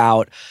write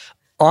about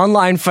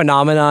online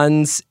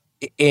phenomenons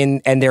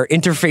and their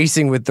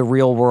interfacing with the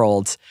real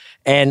world.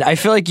 And I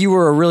feel like you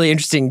were a really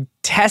interesting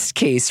test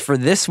case for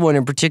this one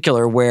in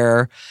particular,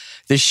 where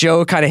the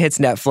show kind of hits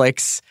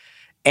Netflix.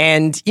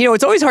 And,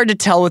 it's always hard to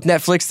tell with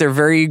Netflix. They're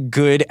very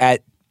good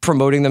at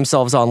promoting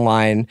themselves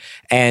online.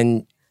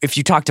 And if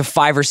you talk to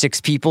 5 or 6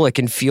 people, it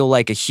can feel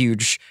like a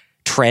huge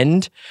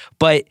trend.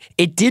 But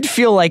it did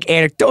feel like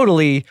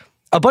anecdotally,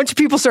 a bunch of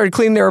people started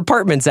cleaning their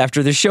apartments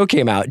after the show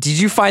came out. Did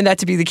you find that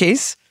to be the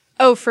case?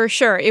 Oh, for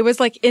sure. It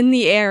was like in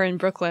the air in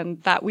Brooklyn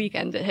that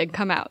weekend it had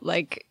come out.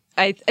 Like,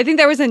 I think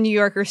there was a New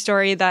Yorker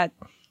story that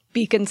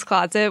Beacon's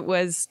Closet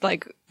was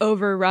like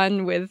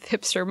overrun with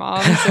hipster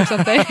moms or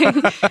something,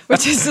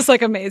 which is just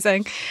like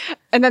amazing.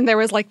 And then there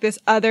was like this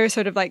other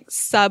sort of like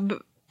sub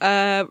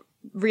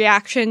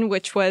reaction,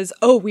 which was,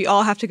 oh, we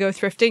all have to go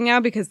thrifting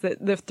now because the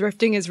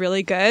thrifting is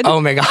really good.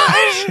 Oh my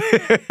gosh.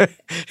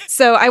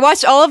 So I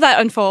watched all of that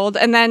unfold,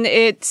 and then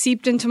it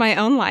seeped into my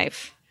own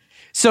life.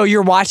 So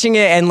you're watching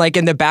it, and like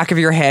in the back of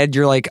your head,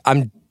 you're like,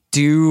 I'm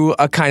due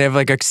a kind of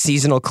like a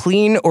seasonal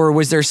clean, or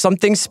was there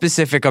something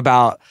specific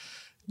about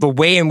the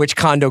way in which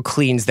Kondo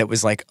cleans that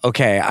was like,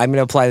 okay, I'm going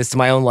to apply this to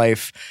my own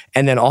life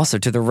and then also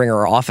to the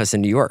Ringer office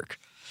in New York?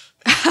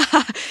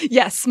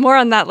 Yes, more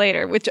on that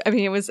later, which, I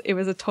mean, it was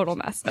a total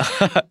mess.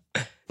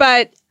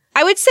 But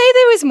I would say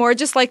there was more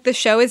just like the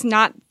show is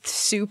not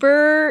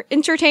super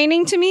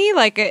entertaining to me.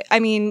 Like, I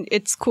mean,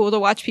 it's cool to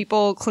watch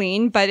people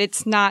clean, but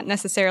it's not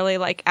necessarily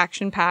like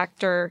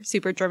action-packed or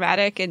super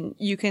dramatic, and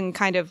you can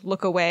kind of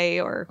look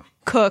away or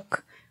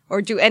cook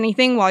or do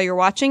anything while you're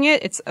watching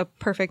it. It's a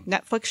perfect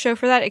Netflix show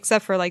for that,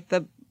 except for like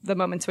the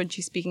moments when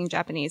she's speaking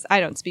Japanese.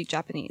 I don't speak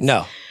Japanese.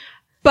 No.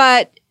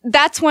 But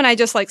that's when I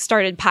just like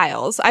started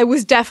piles. I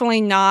was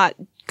definitely not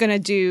going to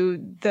do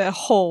the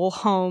whole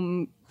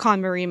home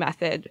KonMari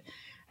method.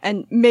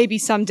 And maybe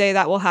someday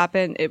that will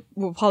happen. It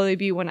will probably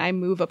be when I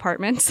move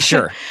apartments.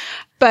 Sure.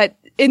 But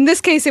in this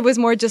case, it was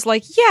more just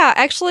like, yeah,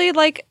 actually,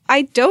 like,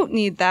 I don't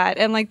need that.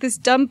 And like, this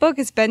dumb book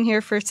has been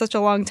here for such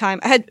a long time.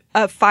 I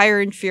had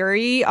Fire and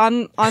Fury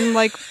on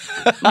like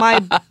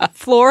my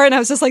floor. And I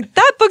was just like,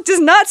 that book does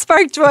not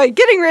spark joy.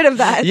 Getting rid of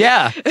that.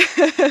 Yeah.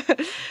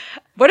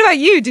 What about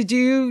you? Did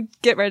you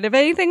get rid of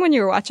anything when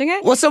you were watching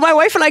it? Well, so my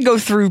wife and I go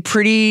through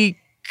pretty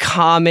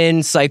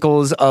common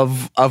cycles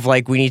of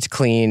like, we need to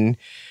clean.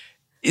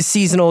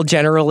 Seasonal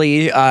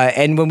generally,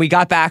 and when we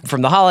got back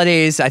from the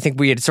holidays, I think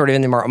we had sort of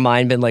in our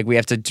mind been like, we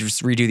have to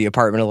just redo the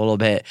apartment a little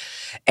bit.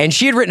 And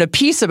she had written a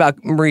piece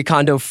about Marie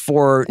Kondo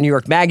for New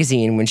York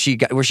Magazine where she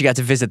got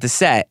to visit the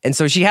set. And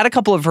so she had a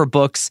couple of her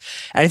books,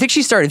 and I think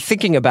she started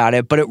thinking about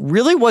it, but it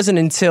really wasn't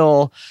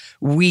until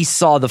we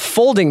saw the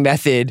folding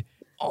method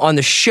on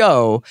the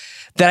show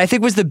that I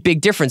think was the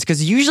big difference.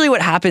 Because usually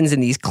what happens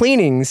in these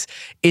cleanings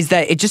is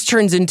that it just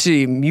turns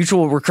into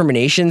mutual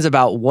recriminations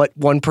about what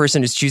one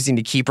person is choosing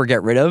to keep or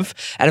get rid of.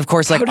 And of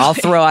course, like, I'll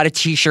throw out a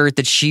t-shirt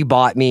that she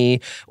bought me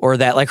or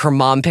that like her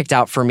mom picked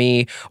out for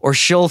me, or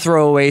she'll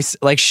throw away,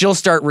 like she'll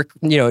start,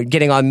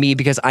 getting on me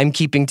because I'm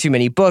keeping too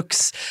many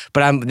books.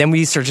 But then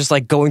we start just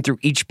like going through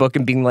each book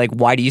and being like,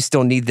 why do you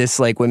still need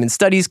this like women's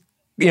studies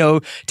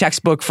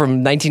textbook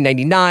from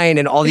 1999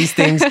 and all these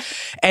things.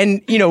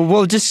 And,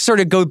 we'll just sort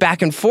of go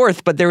back and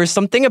forth. But there was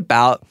something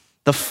about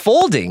the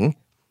folding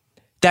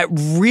that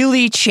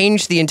really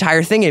changed the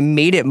entire thing and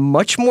made it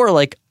much more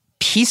like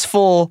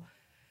peaceful.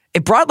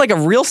 It brought like a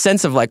real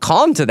sense of like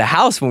calm to the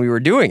house when we were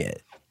doing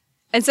it.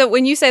 And so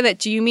when you say that,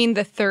 do you mean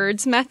the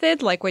thirds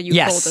method? Like when you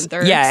fold in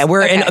thirds? Yeah,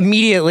 and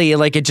immediately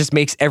like it just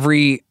makes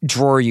every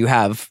drawer you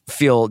have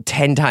feel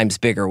 10 times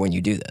bigger when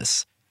you do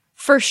this.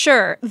 For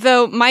sure.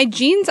 Though my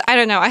jeans, I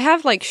don't know. I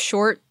have like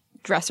short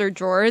dresser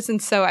drawers. And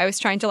so I was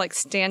trying to like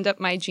stand up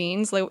my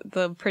jeans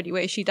the pretty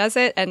way she does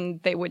it. And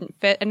they wouldn't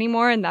fit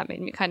anymore. And that made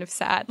me kind of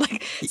sad.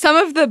 Like some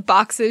of the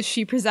boxes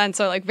she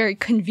presents are like very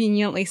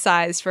conveniently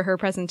sized for her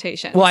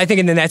presentation. Well, I think,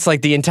 and then that's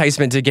like the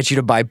enticement to get you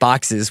to buy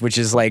boxes, which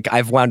is like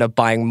I've wound up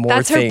buying more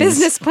things. That's her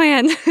business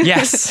plan.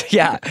 Yes.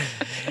 Yeah.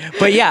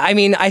 But yeah, I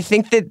mean, I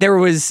think that there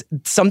was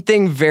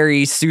something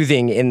very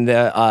soothing in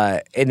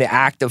the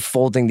act of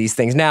folding these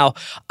things. Now,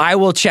 I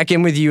will check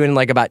in with you in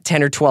like about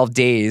 10 or 12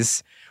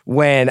 days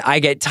when I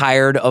get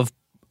tired of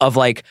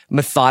like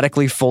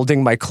methodically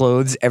folding my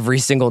clothes every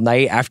single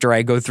night after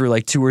I go through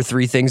like 2 or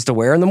 3 things to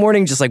wear in the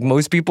morning, just like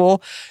most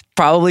people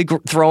probably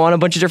throw on a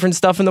bunch of different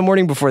stuff in the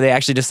morning before they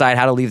actually decide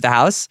how to leave the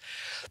house.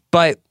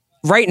 But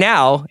right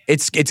now,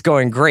 it's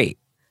going great.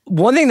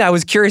 One thing that I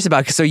was curious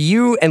about, so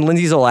you and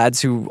Lindsay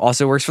Zoladz, who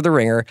also works for The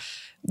Ringer,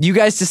 you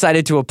guys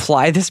decided to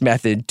apply this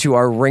method to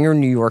our Ringer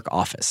New York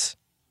office.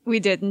 We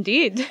did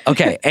indeed.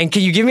 Okay, and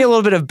can you give me a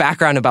little bit of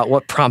background about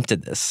what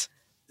prompted this?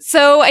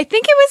 So I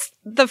think it was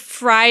the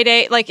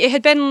Friday, like it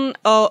had been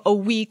a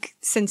week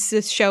since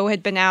this show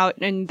had been out.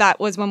 And that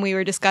was when we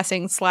were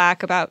discussing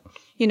Slack about,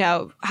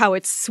 how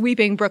it's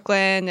sweeping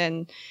Brooklyn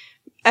and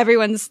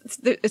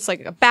it's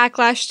like a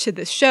backlash to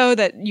this show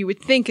that you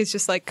would think is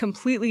just like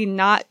completely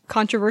not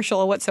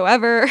controversial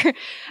whatsoever.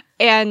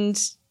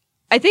 And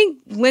I think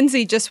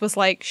Lindsay just was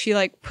like, she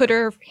like put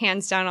her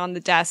hands down on the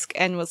desk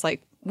and was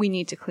like, we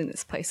need to clean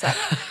this place up.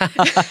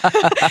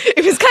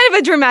 It was kind of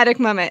a dramatic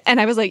moment.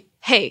 And I was like,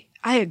 hey,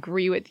 I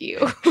agree with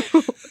you.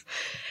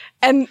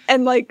 and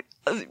like,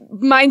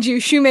 mind you,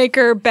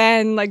 Shoemaker,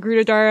 Ben, like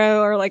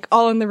Grudadaro are like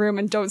all in the room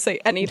and don't say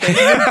anything.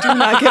 They do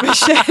not give a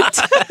shit.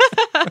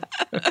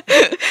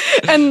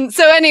 And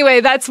so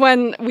anyway, that's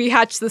when we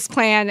hatched this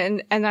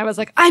plan. And I was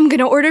like, I'm going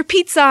to order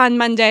pizza on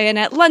Monday. And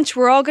at lunch,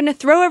 we're all going to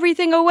throw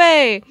everything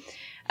away.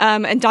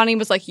 And Donnie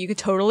was like, you could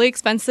totally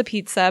expense the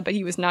pizza, but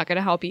he was not going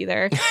to help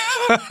either.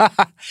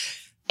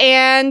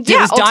 And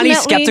yeah, was Donnie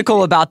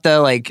skeptical about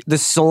the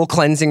soul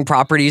cleansing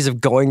properties of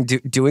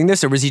doing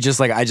this, or was he just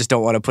like, I just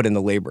don't want to put in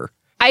the labor?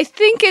 I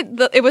think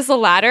it was the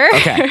latter.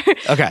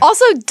 Okay.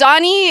 Also,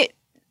 Donnie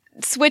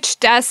switched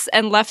desks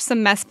and left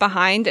some mess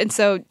behind, and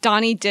so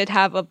Donnie did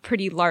have a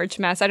pretty large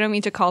mess. I don't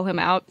mean to call him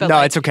out, but no,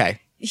 it's okay.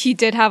 He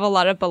did have a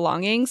lot of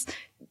belongings.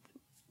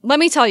 Let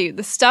me tell you,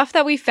 the stuff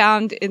that we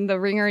found in the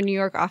Ringer New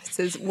York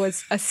offices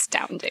was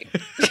astounding.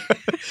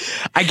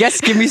 I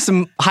guess give me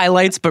some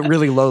highlights, but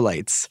really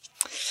lowlights.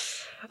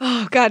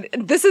 Oh, God.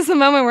 This is the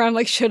moment where I'm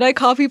like, should I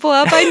call people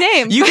out by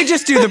name? You can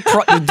just do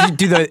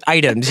the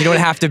items. You don't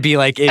have to be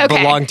like, it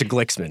belonged to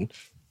Glicksman.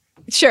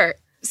 Sure.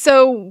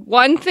 So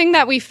one thing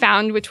that we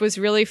found, which was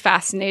really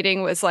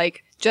fascinating, was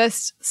like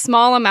just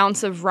small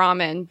amounts of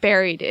ramen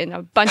buried in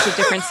a bunch of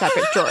different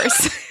separate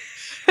drawers.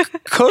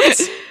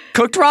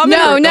 Cooked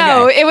ramen?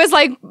 No. Okay. It was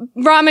like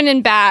ramen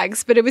in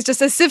bags, but it was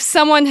just as if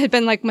someone had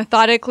been like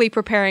methodically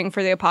preparing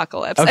for the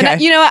apocalypse. Okay.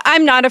 And you know what?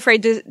 I'm not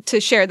afraid to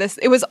share this.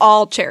 It was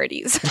all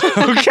charities.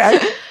 Okay.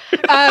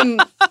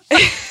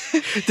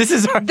 This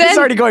is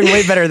already going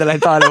way better than I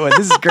thought it would.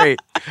 This is great.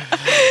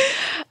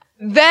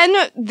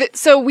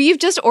 So we've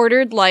just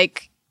ordered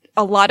like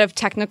a lot of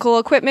technical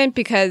equipment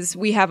because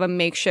we have a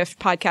makeshift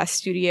podcast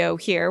studio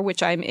here,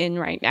 which I'm in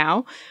right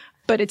now,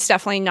 but it's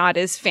definitely not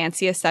as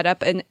fancy a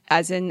setup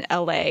as in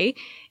LA.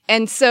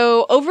 And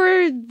so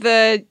over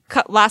the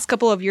last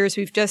couple of years,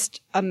 we've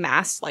just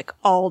amassed like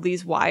all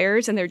these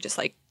wires, and they're just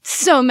like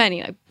so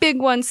many, like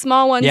big ones,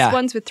 small ones,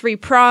 ones with 3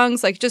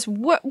 prongs, like just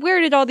where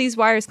did all these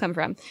wires come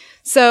from?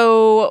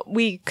 So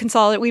we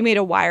made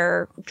a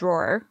wire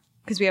drawer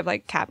because we have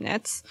like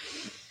cabinets.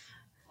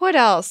 What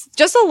else?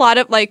 Just a lot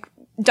of like,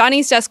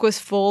 Donnie's desk was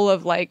full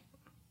of like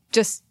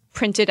just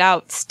printed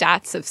out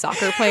stats of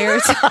soccer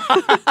players.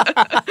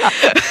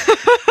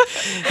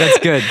 That's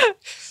good.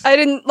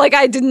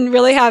 I didn't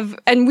really have,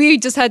 and we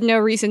just had no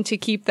reason to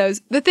keep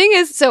those. The thing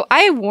is, so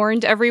I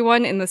warned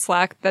everyone in the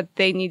Slack that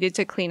they needed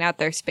to clean out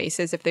their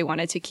spaces if they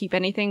wanted to keep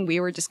anything. We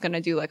were just going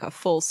to do like a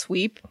full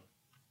sweep.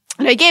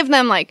 And I gave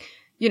them like,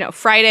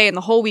 Friday and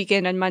the whole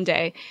weekend and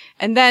Monday.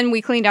 And then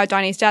we cleaned out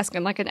Donnie's desk,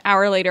 and like an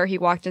hour later he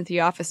walked into the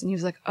office and he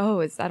was like,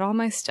 "Oh, is that all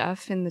my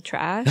stuff in the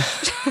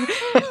trash?"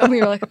 And we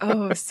were like,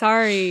 "Oh,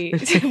 sorry.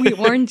 We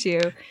warned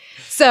you."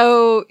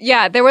 So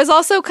yeah, there was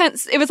also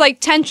it was like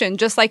tension,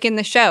 just like in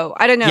the show.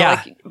 I don't know,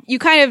 like you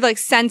kind of like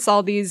sense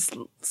all these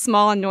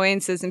small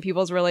annoyances in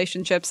people's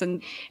relationships.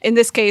 And in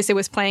this case, it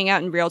was playing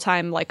out in real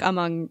time, like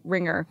among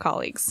Ringer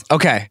colleagues.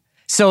 Okay.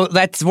 So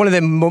that's one of the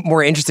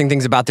more interesting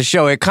things about the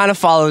show. It kind of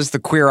follows the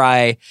Queer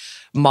Eye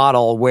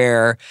model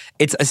where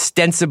it's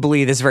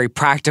ostensibly this very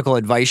practical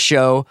advice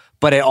show,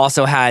 but it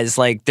also has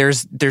like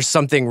there's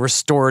something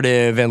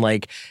restorative and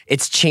like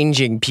it's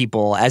changing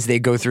people as they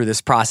go through this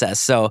process.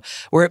 So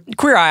where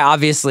Queer Eye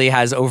obviously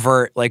has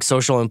overt like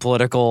social and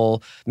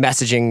political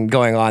messaging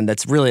going on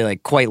that's really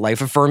like quite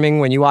life affirming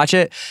when you watch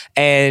it.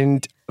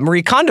 And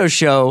Marie Kondo's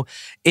show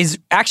is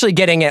actually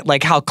getting at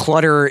like how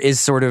clutter is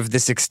sort of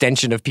this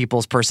extension of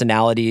people's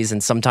personalities,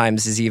 and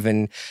sometimes is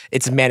even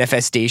it's a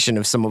manifestation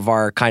of some of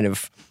our kind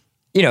of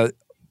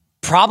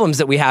problems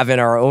that we have in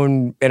our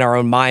own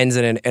minds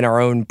and in our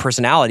own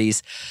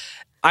personalities.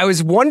 I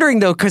was wondering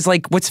though, because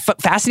like what's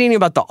fascinating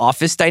about the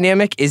office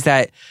dynamic is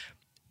that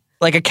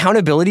like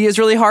accountability is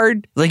really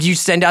hard. Like you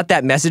send out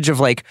that message of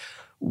like,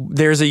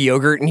 there's a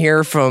yogurt in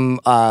here from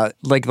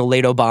like the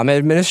late Obama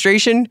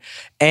administration,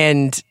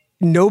 and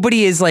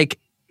nobody is like,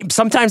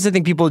 sometimes I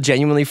think people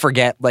genuinely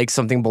forget like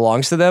something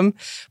belongs to them.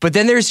 But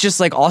then there's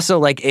just like also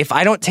like, if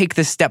I don't take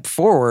this step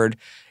forward,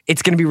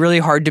 it's going to be really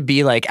hard to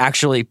be like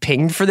actually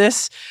pinged for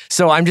this.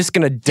 So I'm just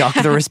going to duck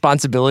the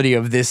responsibility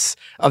of this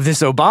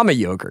Obama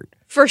yogurt.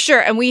 For sure.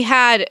 And we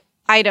had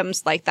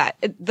items like that.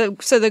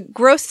 So the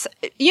gross,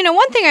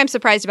 one thing I'm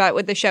surprised about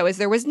with the show is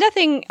there was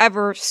nothing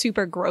ever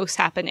super gross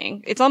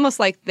happening. It's almost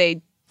like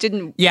they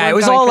didn't. Yeah, it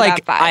was all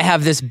like, I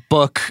have this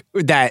book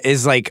that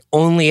is like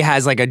only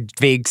has like a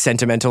vague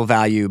sentimental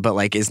value, but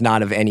like is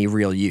not of any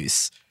real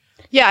use.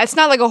 Yeah, it's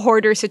not like a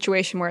hoarder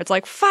situation where it's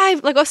like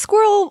a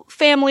squirrel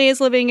family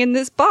is living in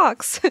this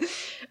box.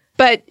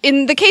 But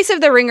in the case of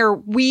the Ringer,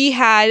 we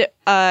had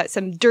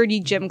some dirty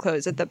gym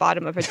clothes at the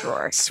bottom of a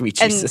drawer. Sweet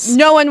Jesus. And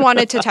no one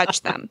wanted to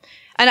touch them.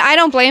 And I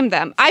don't blame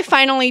them. I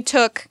finally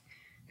took,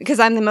 because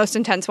I'm the most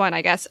intense one,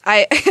 I guess.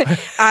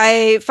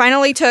 I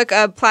finally took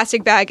a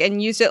plastic bag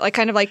and used it like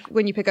kind of like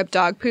when you pick up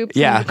dog poop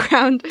from the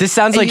ground. This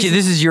sounds like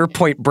this is your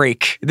Point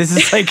Break. This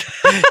is like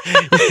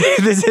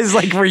this is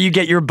like where you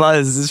get your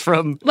buzz is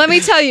from. Let me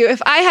tell you,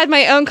 if I had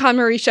my own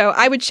KonMari show,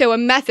 I would show a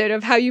method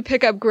of how you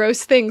pick up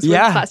gross things with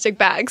plastic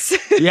bags.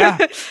 Yeah.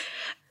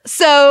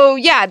 So,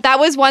 yeah, that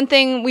was one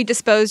thing we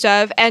disposed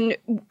of. And,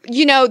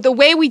 the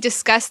way we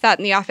discussed that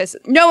in the office,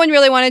 no one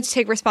really wanted to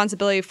take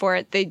responsibility for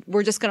it. They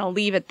were just going to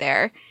leave it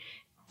there.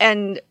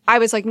 And I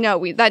was like,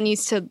 no, that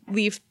needs to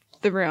leave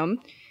the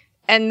room.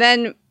 And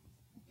then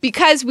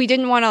because we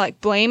didn't want to like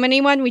blame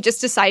anyone, we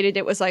just decided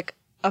it was like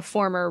a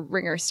former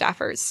Ringer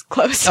staffer's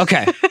clothes.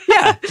 Okay.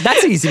 Yeah,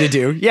 that's easy to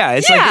do. Yeah,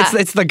 it's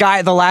like it's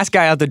the last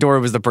guy out the door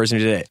was the person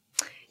who did it.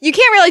 You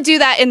can't really do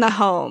that in the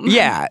home.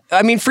 Yeah.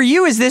 I mean, for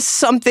you, is this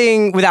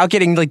something, without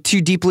getting like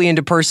too deeply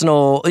into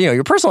personal,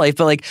 your personal life,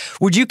 but like,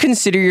 would you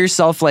consider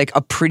yourself like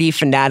a pretty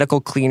fanatical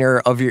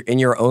cleaner in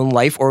your own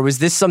life? Or was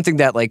this something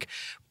that like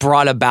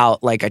brought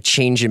about like a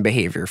change in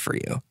behavior for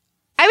you?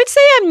 I would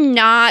say I'm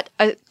not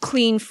a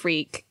clean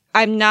freak.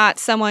 I'm not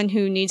someone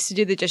who needs to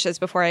do the dishes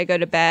before I go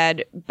to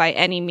bed by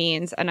any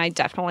means. And I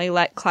definitely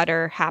let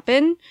clutter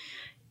happen.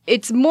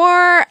 It's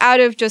more out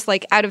of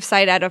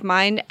sight, out of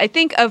mind. I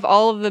think of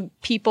all of the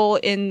people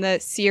in the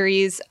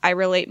series, I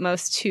relate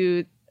most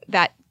to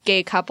that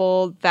gay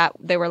couple that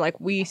they were like,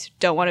 we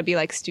don't want to be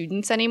like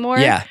students anymore.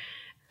 Yeah.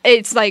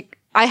 It's like,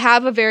 I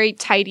have a very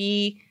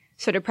tidy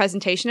sort of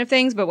presentation of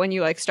things, but when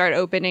you like start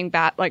opening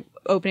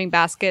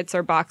baskets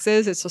or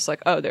boxes, it's just like,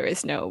 oh, there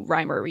is no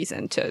rhyme or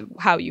reason to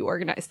how you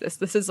organize this.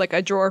 This is like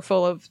a drawer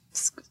full of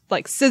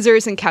like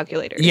scissors and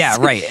calculators. Yeah,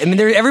 right. I mean,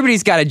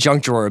 everybody's got a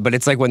junk drawer, but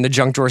it's like when the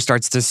junk drawer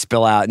starts to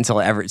spill out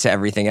to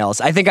everything else.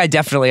 I think I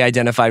definitely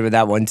identified with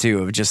that one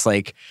too, of just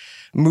like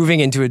moving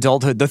into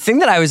adulthood. The thing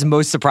that I was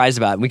most surprised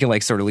about, and we can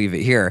like sort of leave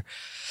it here,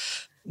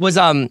 was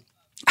how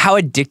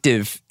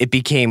addictive it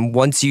became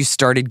once you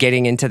started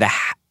getting into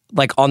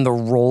like on the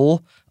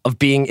role of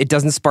being, it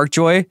doesn't spark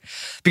joy?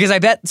 Because I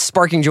bet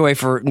sparking joy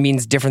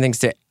means different things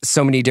to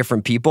so many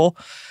different people.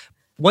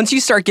 Once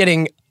you start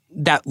getting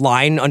that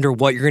line under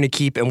what you're going to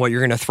keep and what you're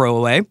going to throw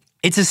away,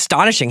 it's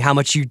astonishing how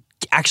much you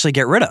actually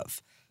get rid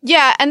of.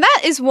 Yeah, and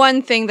that is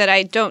one thing that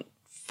I don't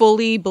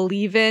fully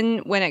believe in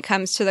when it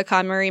comes to the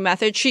KonMari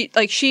method. She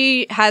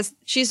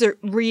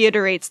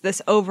reiterates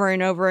this over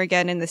and over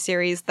again in the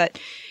series that,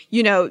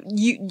 you know,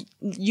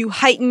 you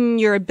heighten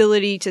your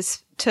ability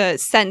to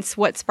sense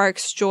what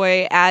sparks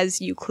joy as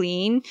you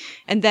clean,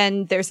 and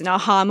then there's an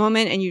aha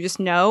moment and you just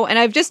know. And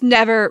I've just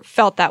never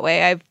felt that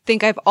way. I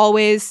think I've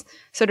always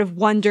sort of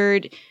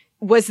wondered,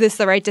 was this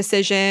the right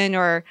decision,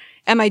 or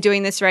am I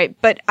doing this right?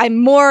 But I'm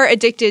more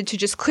addicted to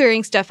just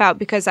clearing stuff out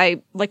because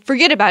I like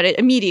forget about it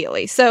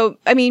immediately. So,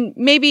 I mean,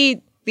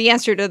 maybe the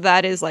answer to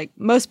that is like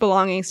most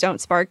belongings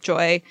don't spark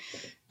joy,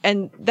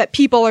 and that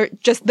people are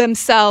just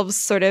themselves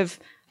sort of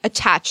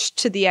attached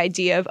to the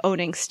idea of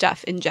owning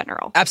stuff in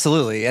general.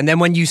 Absolutely. And then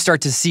when you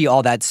start to see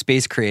all that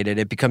space created,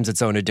 it becomes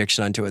its own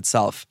addiction unto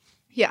itself.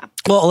 Yeah.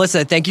 Well,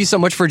 Alyssa, thank you so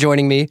much for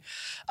joining me.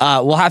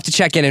 We'll have to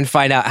check in and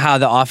find out how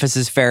the office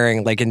is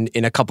faring like in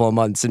a couple of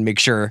months and make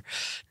sure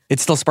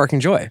it's still sparking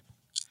joy.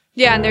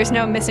 Yeah, and there's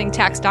no missing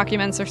tax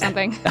documents or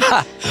something.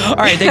 All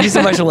right. Thank you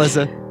so much,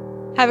 Alyssa.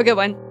 Have a good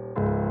one.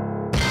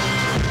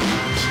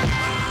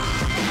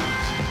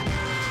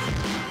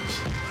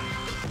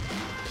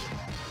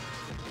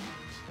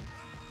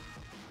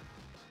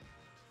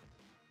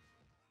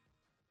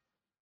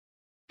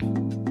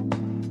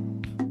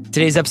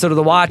 Today's episode of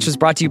The Watch was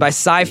brought to you by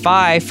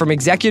Sci-Fi. From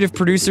executive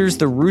producers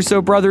the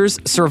Russo brothers,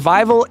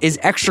 survival is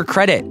extra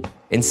credit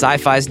in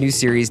Sci-Fi's new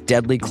series,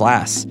 Deadly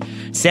Class.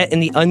 Set in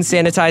the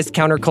unsanitized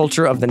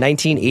counterculture of the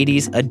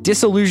 1980s, a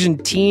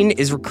disillusioned teen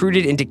is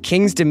recruited into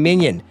King's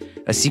Dominion,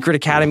 a secret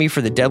academy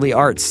for the deadly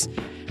arts.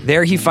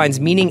 There he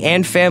finds meaning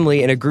and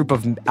family in a group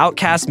of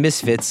outcast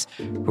misfits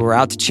who are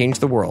out to change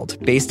the world.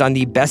 Based on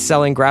the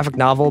best-selling graphic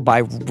novel by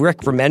Rick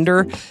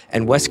Remender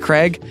and Wes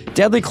Craig,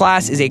 Deadly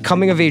Class is a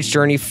coming-of-age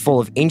journey full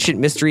of ancient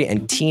mystery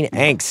and teen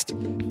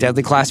angst.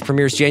 Deadly Class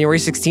premieres January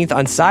 16th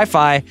on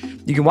Sci-Fi.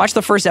 You can watch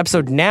the first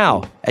episode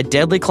now at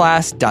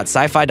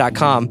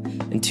deadlyclass.sci-fi.com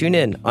and tune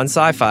in on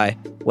Sci-Fi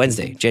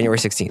Wednesday, January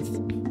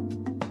 16th.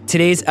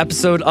 Today's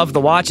episode of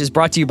The Watch is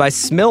brought to you by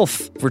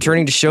Smilf,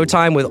 returning to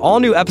Showtime with all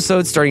new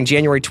episodes starting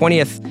January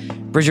 20th.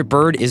 Bridget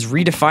Bird is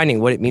redefining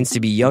what it means to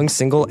be young,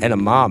 single, and a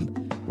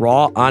mom.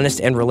 Raw, honest,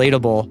 and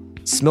relatable.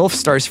 Smilf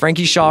stars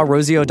Frankie Shaw,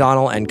 Rosie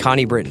O'Donnell, and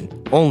Connie Britton,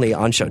 only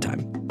on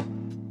Showtime.